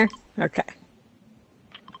going there? Okay.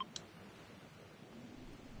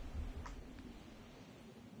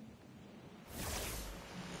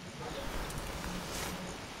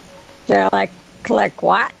 Should I like collect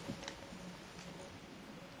what?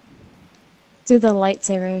 Do the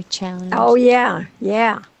lightsaber challenge. Oh yeah,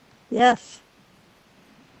 yeah, yes.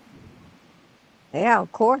 Yeah,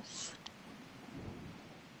 of course.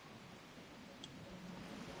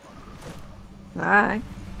 All right.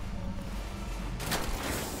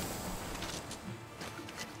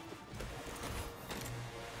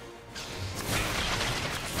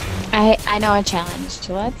 I know a challenge.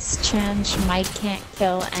 Let's challenge Mike can't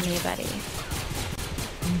kill anybody.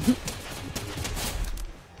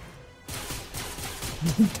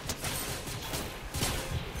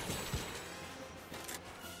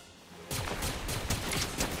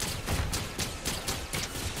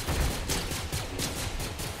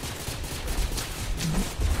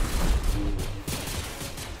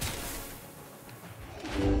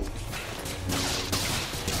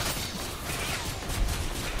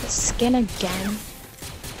 Skin again.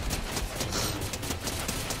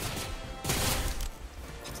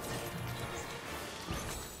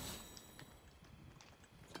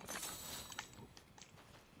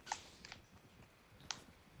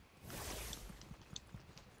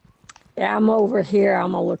 Yeah, I'm over here.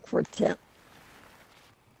 I'm gonna look for a tent.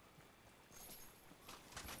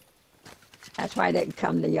 That's why I didn't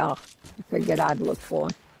come to y'all. I figured I'd look for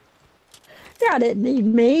him. Y'all didn't need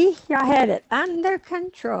me. Y'all had it under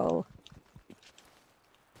control.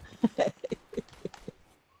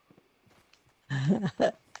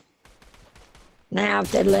 Now,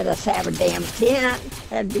 if they'd let us have a damn tent,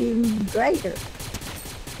 that'd be even greater,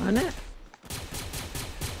 wouldn't it?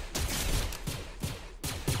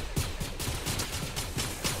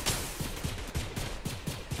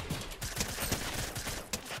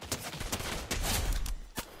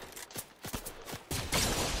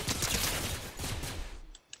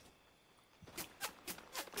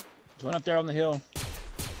 There's one up there on the hill.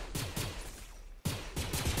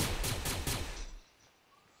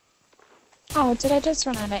 Oh, did I just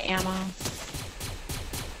run out of ammo?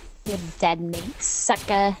 You dead meat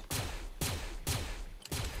sucker.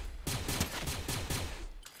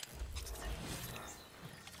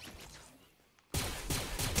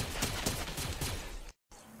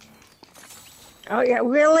 Oh, yeah,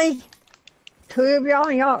 really? Two of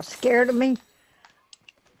y'all scared of me?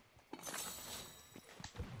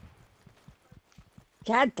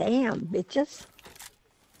 God damn, bitches.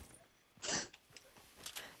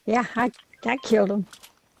 Yeah, I killed them.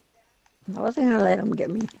 I wasn't going to let them get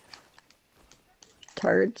me.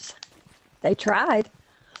 Turds. They tried.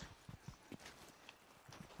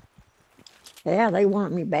 Yeah, they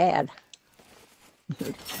want me bad.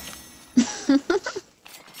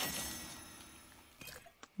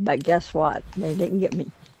 But guess what? They didn't get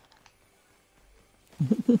me.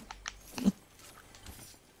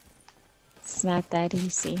 It's not that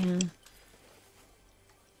easy, huh?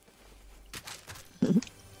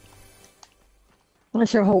 I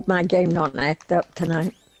sure hope my game don't act up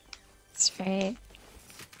tonight. That's right.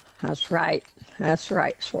 That's right. That's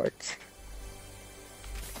right, Schwartz.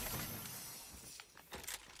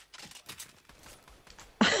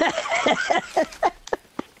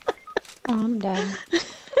 Oh, I'm done.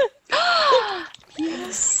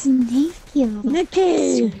 You sneaky little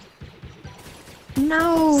Nikki! bastard. It's in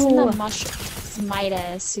the No! mushrooms.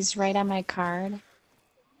 Midas. He's right on my card.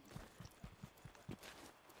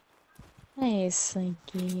 Hey,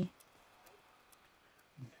 Slinky.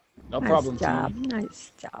 No problem, Nice job. team.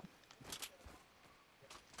 Nice job.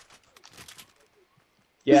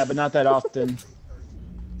 Yeah, but not that often.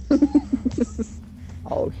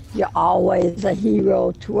 Oh, you're always a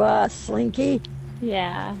hero to us, Slinky.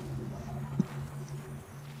 Yeah.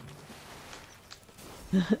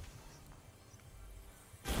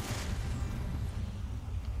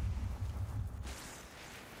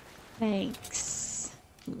 Thanks.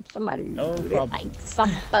 Somebody No do it. problem. Thanks a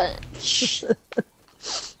bunch.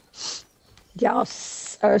 Y'all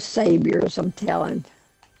are saviors, I'm telling.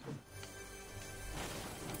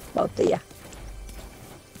 both of you.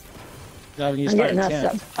 Now you I'm start getting at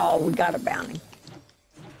us 10. up. Oh, we got a bounty.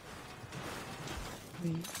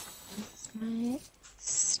 Where's my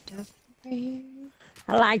stuff over here?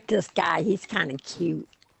 I like this guy. He's kind of cute.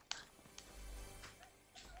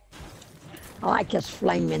 I like his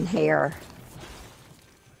flaming hair.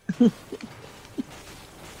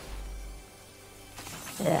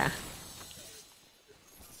 Yeah.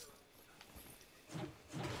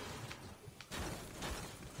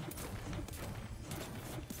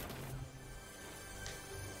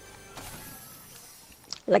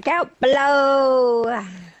 Look out below.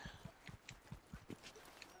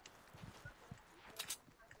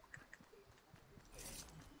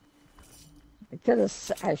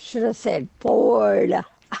 I should have said Ford.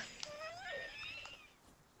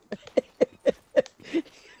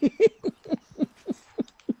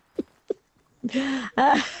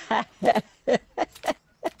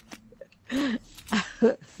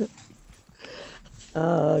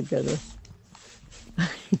 Oh goodness.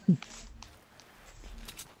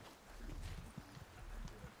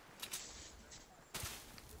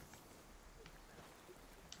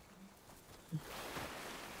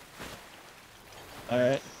 All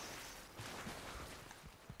right.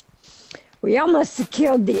 We almost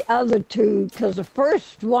killed the other two because the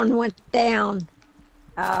first one went down,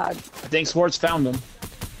 I think Schwartz found them.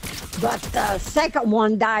 but the second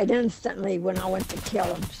one died instantly when I went to kill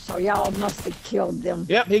him. So y'all must have killed them,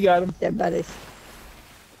 Yep, he got him. their buddies.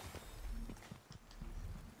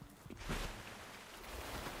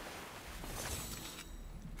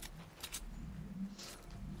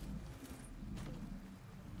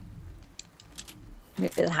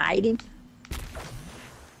 Is hiding.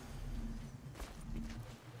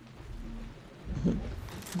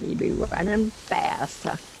 He be running fast.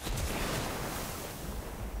 Huh?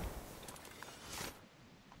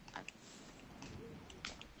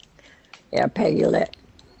 Yeah, Peggy let.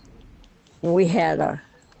 We had a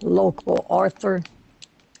local author.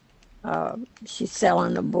 She's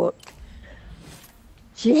selling a book.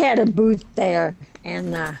 She had a booth there,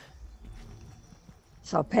 and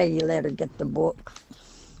so Peggy let her get the book.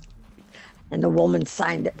 And the woman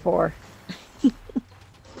signed it for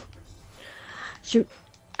her.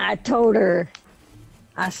 I told her,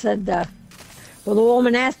 I said, well, the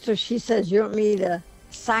woman asked her, she says, you want me to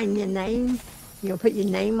sign your name? You know, put your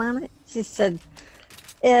name on it? She said,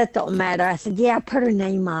 it don't matter. I said, yeah, put her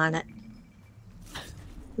name on it.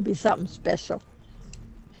 It'll be something special.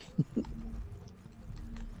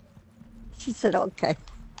 She said, okay.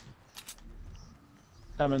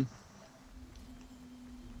 Coming.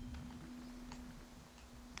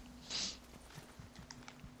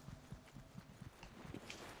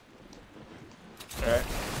 All right.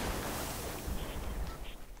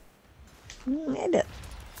 Made it.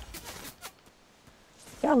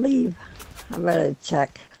 Y'all leave. I better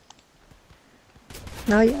check.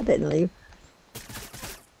 No, y'all didn't leave.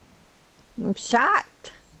 I'm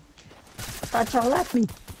shocked. I thought y'all left me.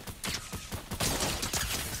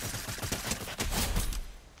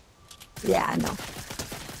 Yeah, I know.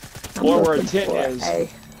 Or where looking Tit for is.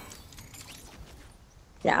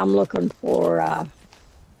 Yeah, I'm looking for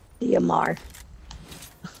DMR.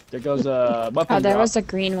 There goes a weapon Oh, there drop. was a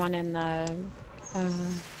green one in the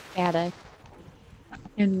attic.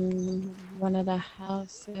 In one of the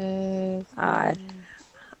houses. Alright,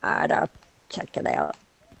 I'll check it out.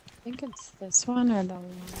 I think it's this one or the one.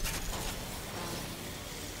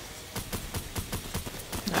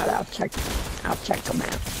 Alright, I'll check them out.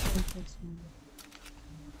 I think this one.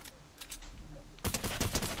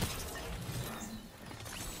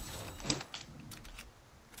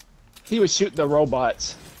 He was shooting the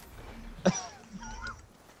robots.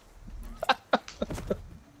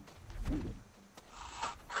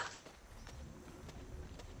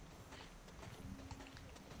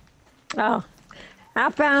 Oh,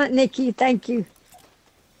 I found it, Nikki. Thank you.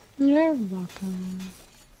 You're welcome.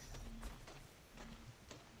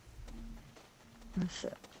 That's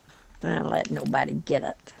it. I don't let nobody get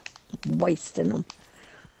it. I'm wasting them.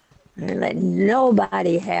 I don't let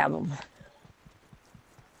nobody have them.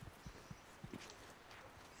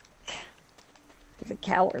 He's a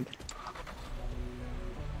coward.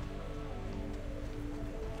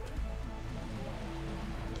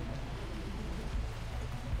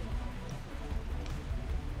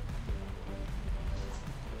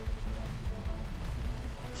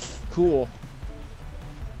 Cool.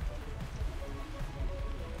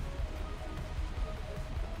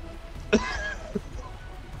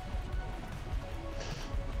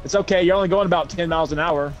 It's okay. You're only going about 10 miles an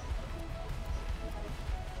hour.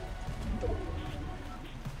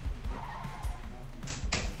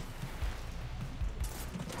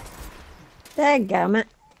 Dadgummit.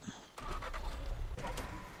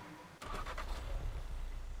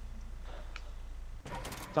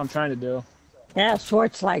 That's what I'm trying to do. Yeah,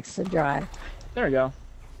 Schwartz likes to drive. There we go.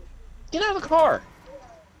 Get out of the car.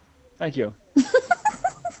 Thank you.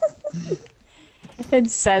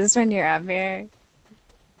 It says when you're up here.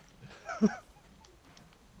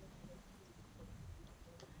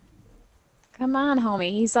 Come on,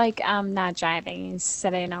 homie. He's like, not driving. He's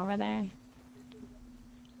sitting over there.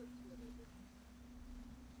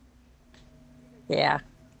 Yeah.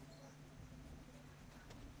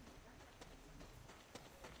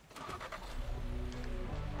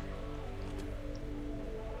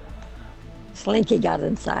 Slinky got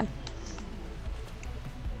inside.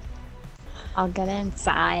 I'll get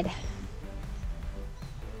inside.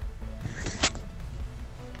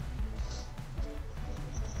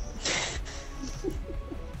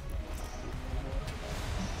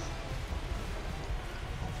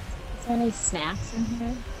 Is there any snacks in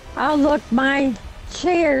here? Oh, look, my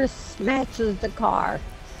chair matches the car.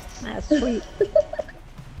 That's sweet.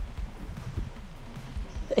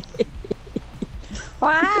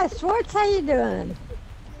 Why, Schwartz, how you doing?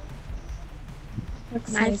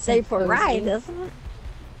 Looks Nice day and for a cozy. ride, isn't it?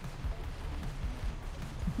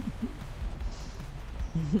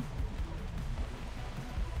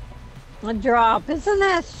 A drop, isn't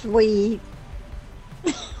that sweet?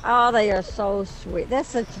 Oh, they are so sweet. They're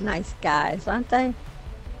such nice guys, aren't they?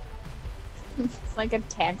 It's like a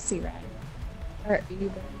taxi ride. Or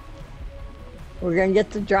Uber. We're gonna get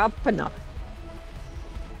the drop enough.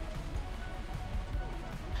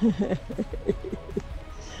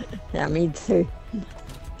 Yeah, me too.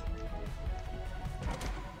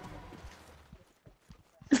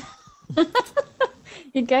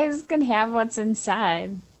 You guys can have what's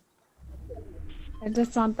inside. I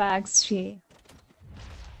just want the XP.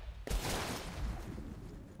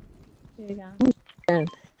 Here you go. And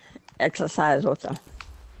exercise with them.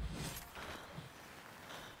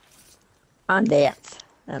 On dance.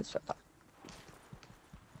 That's what.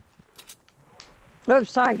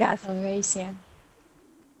 Oops, sorry guys. I'll race you.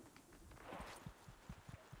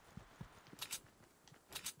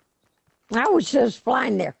 I was just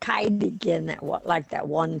flying their kite again like that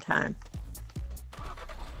one time.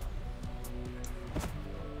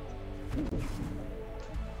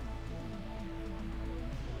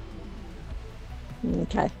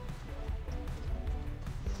 Okay.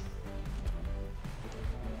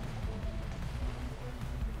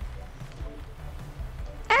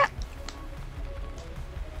 Ah!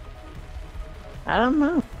 I don't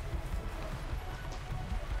know.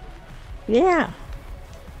 Yeah.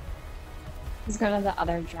 Let's go to the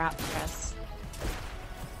other drop for us.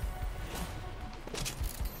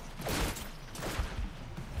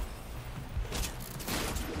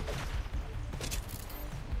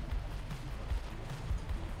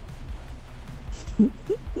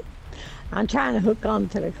 I'm trying to hook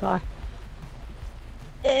onto the car.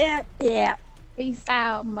 Yeah, yeah. Peace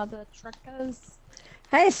out, mother truckers.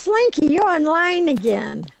 Hey, Slinky, you're online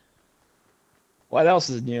again. What else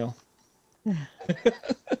is new?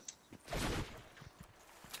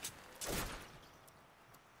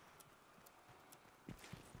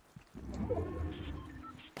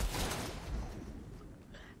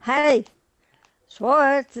 Hey,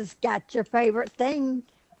 Schwartz has got your favorite thing.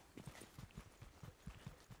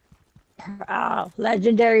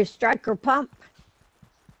 Legendary Striker Pump.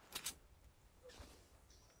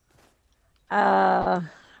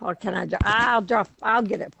 What can I do? I'll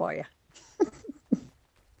get it for you.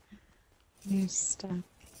 You're stuck.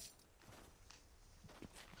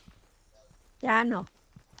 Yeah, I know.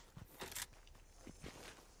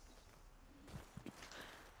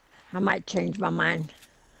 I might change my mind.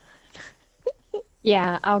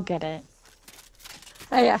 Yeah, I'll get it.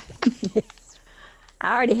 Oh, yeah.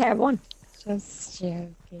 I already have one. Just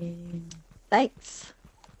joking. Thanks.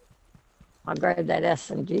 I'll grab that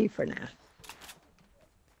SMG for now.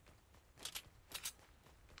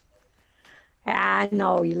 Yeah, I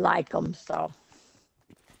know you like them, so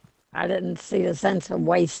I didn't see the sense of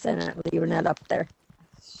wasting it, leaving it up there.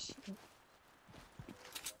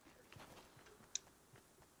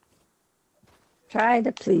 Try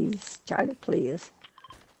to please. Try to please.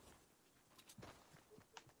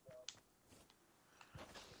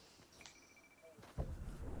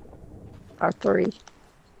 Or 3.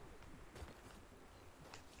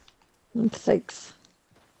 And 6.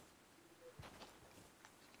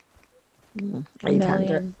 800.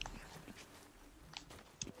 Million.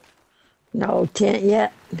 No tent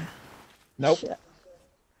yet. Nope. Shit.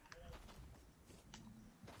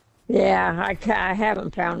 Yeah, I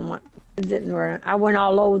haven't found one. It didn't run. I went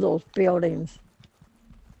all over those buildings.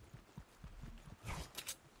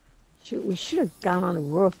 Shoot, we should have gone on the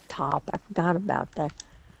rooftop. I forgot about that.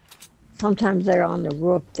 Sometimes they're on the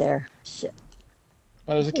roof there. Shit.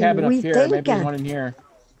 Well, there's a cabin up here. Maybe there's one in here.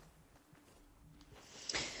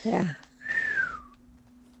 Yeah.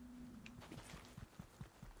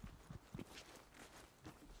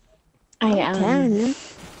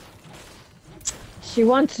 She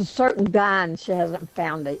wants a certain gun. She hasn't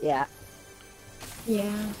found it yet.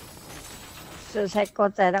 Yeah. Says, heck,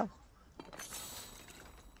 what's that?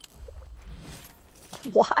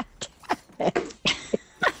 What?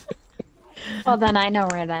 Well, then I know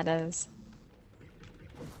where that is.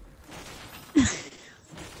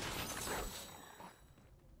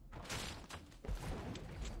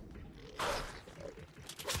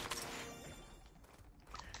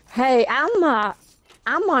 Hey, I'm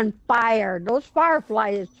on fire. Those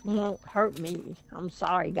fireflies won't hurt me. I'm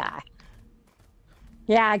sorry, guy.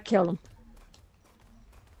 Yeah, I killed him.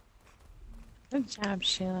 Good job,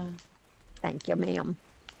 Sheila. Thank you, ma'am.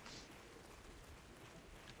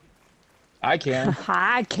 I can.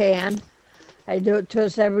 I can. They do it to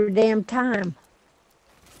us every damn time.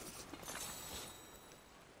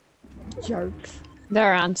 Jerks.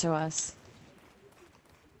 They're onto us.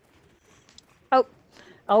 Oh,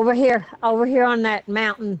 over here on that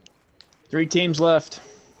mountain. 3 teams left.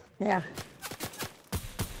 Yeah.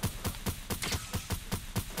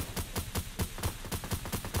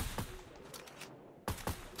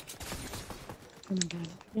 Oh my god.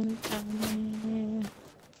 You're gonna tell me.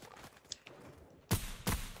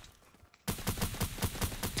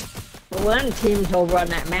 One team's over on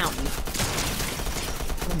that mountain.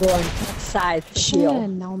 I'm going side the hill.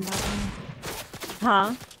 Known better.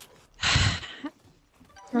 Huh?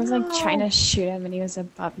 I was like trying to shoot him and he was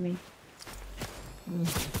above me.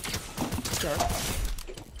 Sure.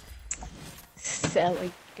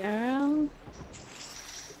 Silly girl.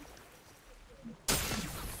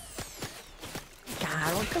 God,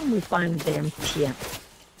 how come we find a damn tent?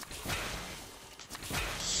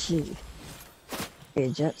 Shoot.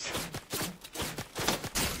 Idiots.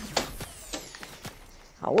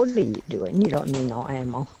 What are you doing? You don't need no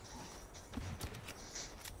ammo.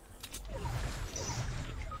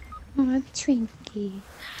 Oh, Trinky.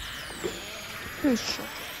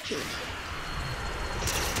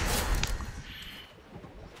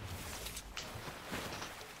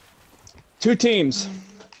 Two teams.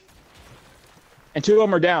 And 2 of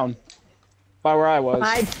them are down. By where I was.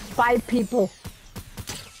 Five people.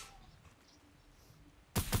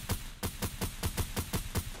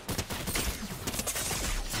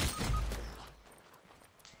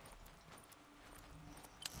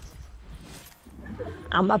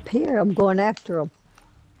 I'm up here. I'm going after them.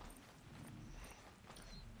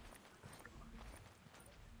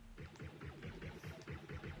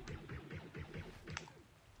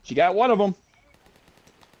 She got one of them.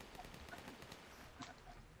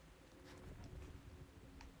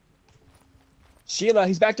 Sheila,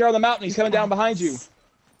 he's back there on the mountain. He's coming down behind you.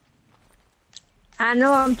 I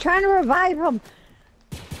know. I'm trying to revive him.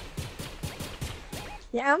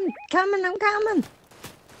 Yeah, I'm coming. I'm coming.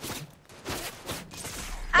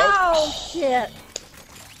 Oh, shit.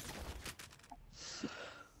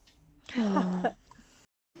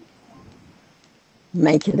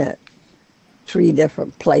 Making it 3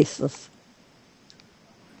 different places.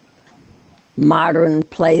 Modern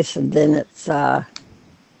place, and then it's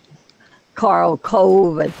Coral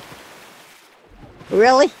Cove. And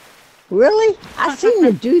really? Really? I seen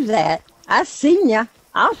you do that. I seen you.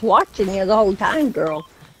 I was watching you the whole time, girl.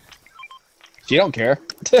 She don't care.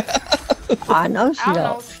 I know she I don't know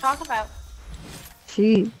don't. what you're talking about.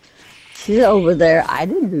 She's over there. I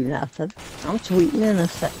didn't do nothing. I'm sweet and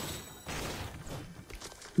innocent.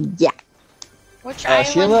 Yeah. Which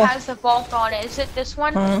Sheila? island has the vault on it? Is it this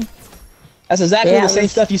one? That's exactly Yeah, the same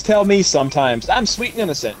this- stuff you tell me sometimes. I'm sweet and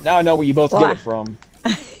innocent. Now I know where you both Why? get it from.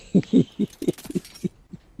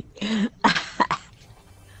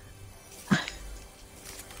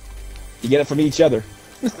 You get it from each other.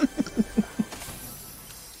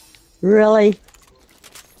 Really?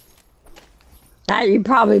 Now you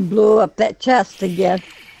probably blew up that chest again.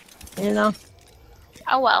 You know?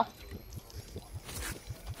 Oh well.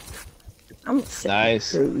 I'm sick of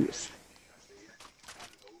Nice. cruise.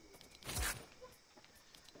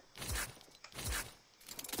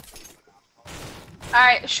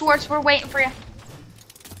 Alright, Schwartz, we're waiting for you.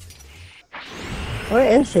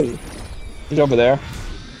 Where is he? He's over there.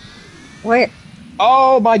 Where?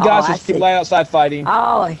 Oh my gosh, I there's people see. right outside fighting.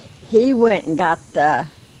 Oh, he went and got the...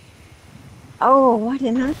 Oh, why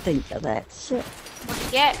didn't I think of that? Shit. What'd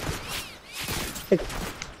you get?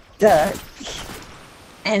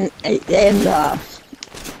 And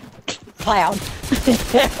cloud.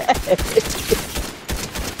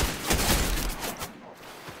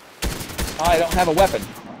 I don't have a weapon.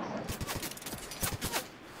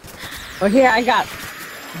 Well, here I got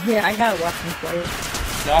a weapon for you.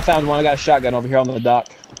 No, I found one. I got a shotgun over here on the dock.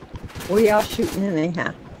 We all shooting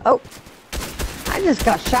anyhow. Oh, I just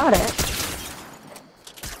got shot at.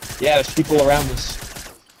 Yeah, there's people around us.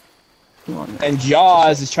 Come on now. And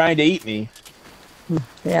Jaws is trying to eat me.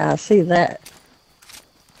 Yeah, I see that.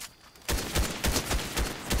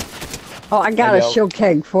 Oh, I got a shield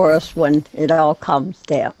keg for us when it all calms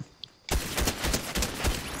down.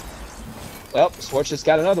 Well, Schwartz just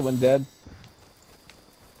got another one dead.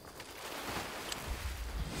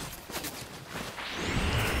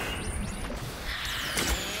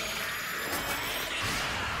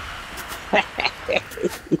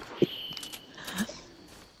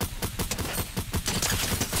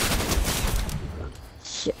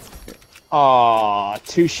 Shit. Aw,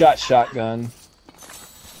 two-shot shotgun.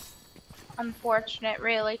 Unfortunate,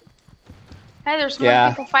 really. Hey, there's more Yeah.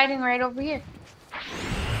 people fighting right over here.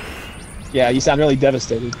 Yeah, you sound really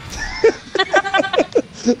devastated.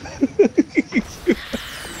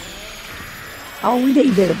 Oh, we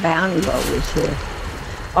didn't get a bounty while we was here.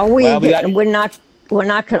 Oh, we're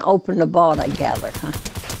not gonna open the vault, I gather, huh?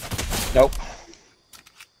 Nope.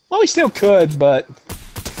 Well, we still could, but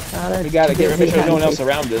Oh, we gotta make sure busy there's no one hunting. else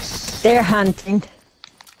around us. They're hunting.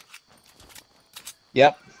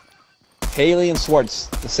 Yep. Haley and Schwartz,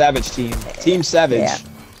 the Savage team. Team Savage. Yeah.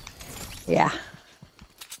 Yeah.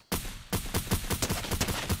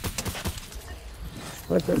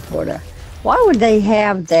 Looking for the. Why would they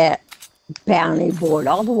have that bounty board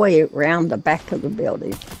all the way around the back of the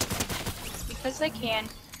building? Because they can.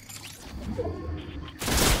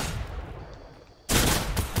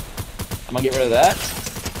 I'm gonna get rid of that.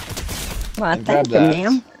 Well, And grab thank you, that.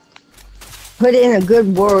 ma'am. Put in a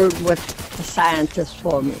good word with the scientist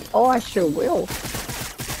for me. Oh, I sure will.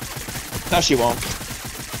 No, she won't.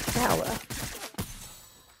 Yeah, well.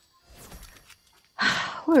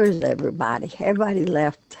 Where is everybody? Everybody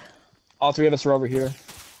left. All three of us are over here.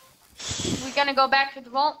 We gonna go back to the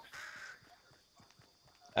vault?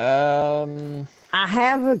 I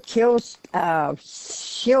have a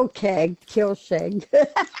shield keg, kill shag.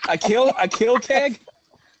 a kill keg?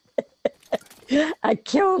 A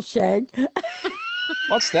kill shag.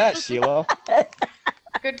 What's that, Sheila?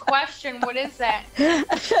 Good question. What is that?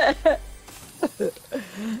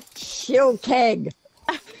 Shield keg.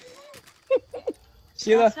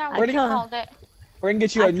 Sheila, That's not we're what you gonna, called it. we're gonna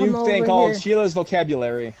get you I a new come thing over called here. Sheila's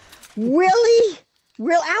Vocabulary. Really?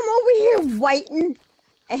 Really? I'm over here waiting.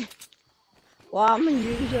 Well, I'm gonna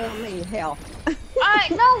use it on me, hell. No,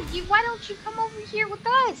 why don't you come over here with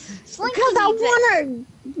us? Slinky Because I needs it.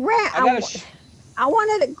 want to I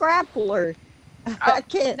wanted a grappler. I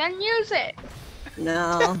can't. Then use it.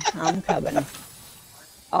 No, I'm coming.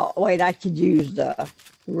 Oh, wait, I could use the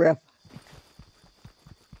rip.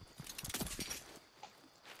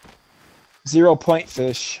 0 point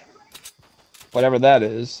fish. Whatever that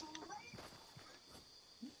is.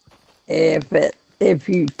 If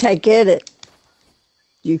you take it,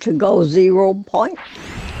 you can go 0 point.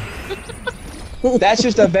 That's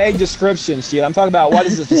just a vague description, Sheila. I'm talking about what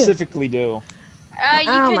does it specifically do?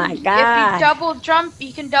 Oh my God. If you double jump,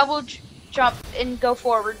 you can double jump and go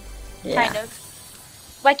forward, Yeah. kind of.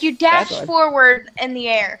 Like you dash That's good. forward in the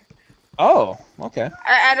air. Oh, okay.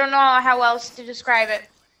 I don't know how else to describe it.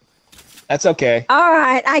 That's okay. All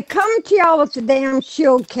right, I come to y'all with the damn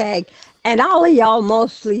shield keg, and all of y'all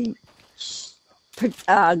mostly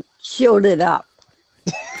shielded up.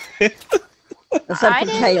 Except I for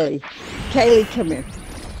didn't. Kaylee. Kaylee, come here.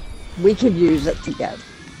 We could use it together.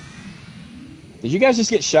 Did you guys just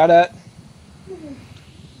get shot at?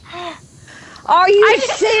 Are you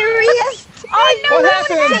serious? Are you What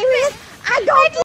happened? serious? I got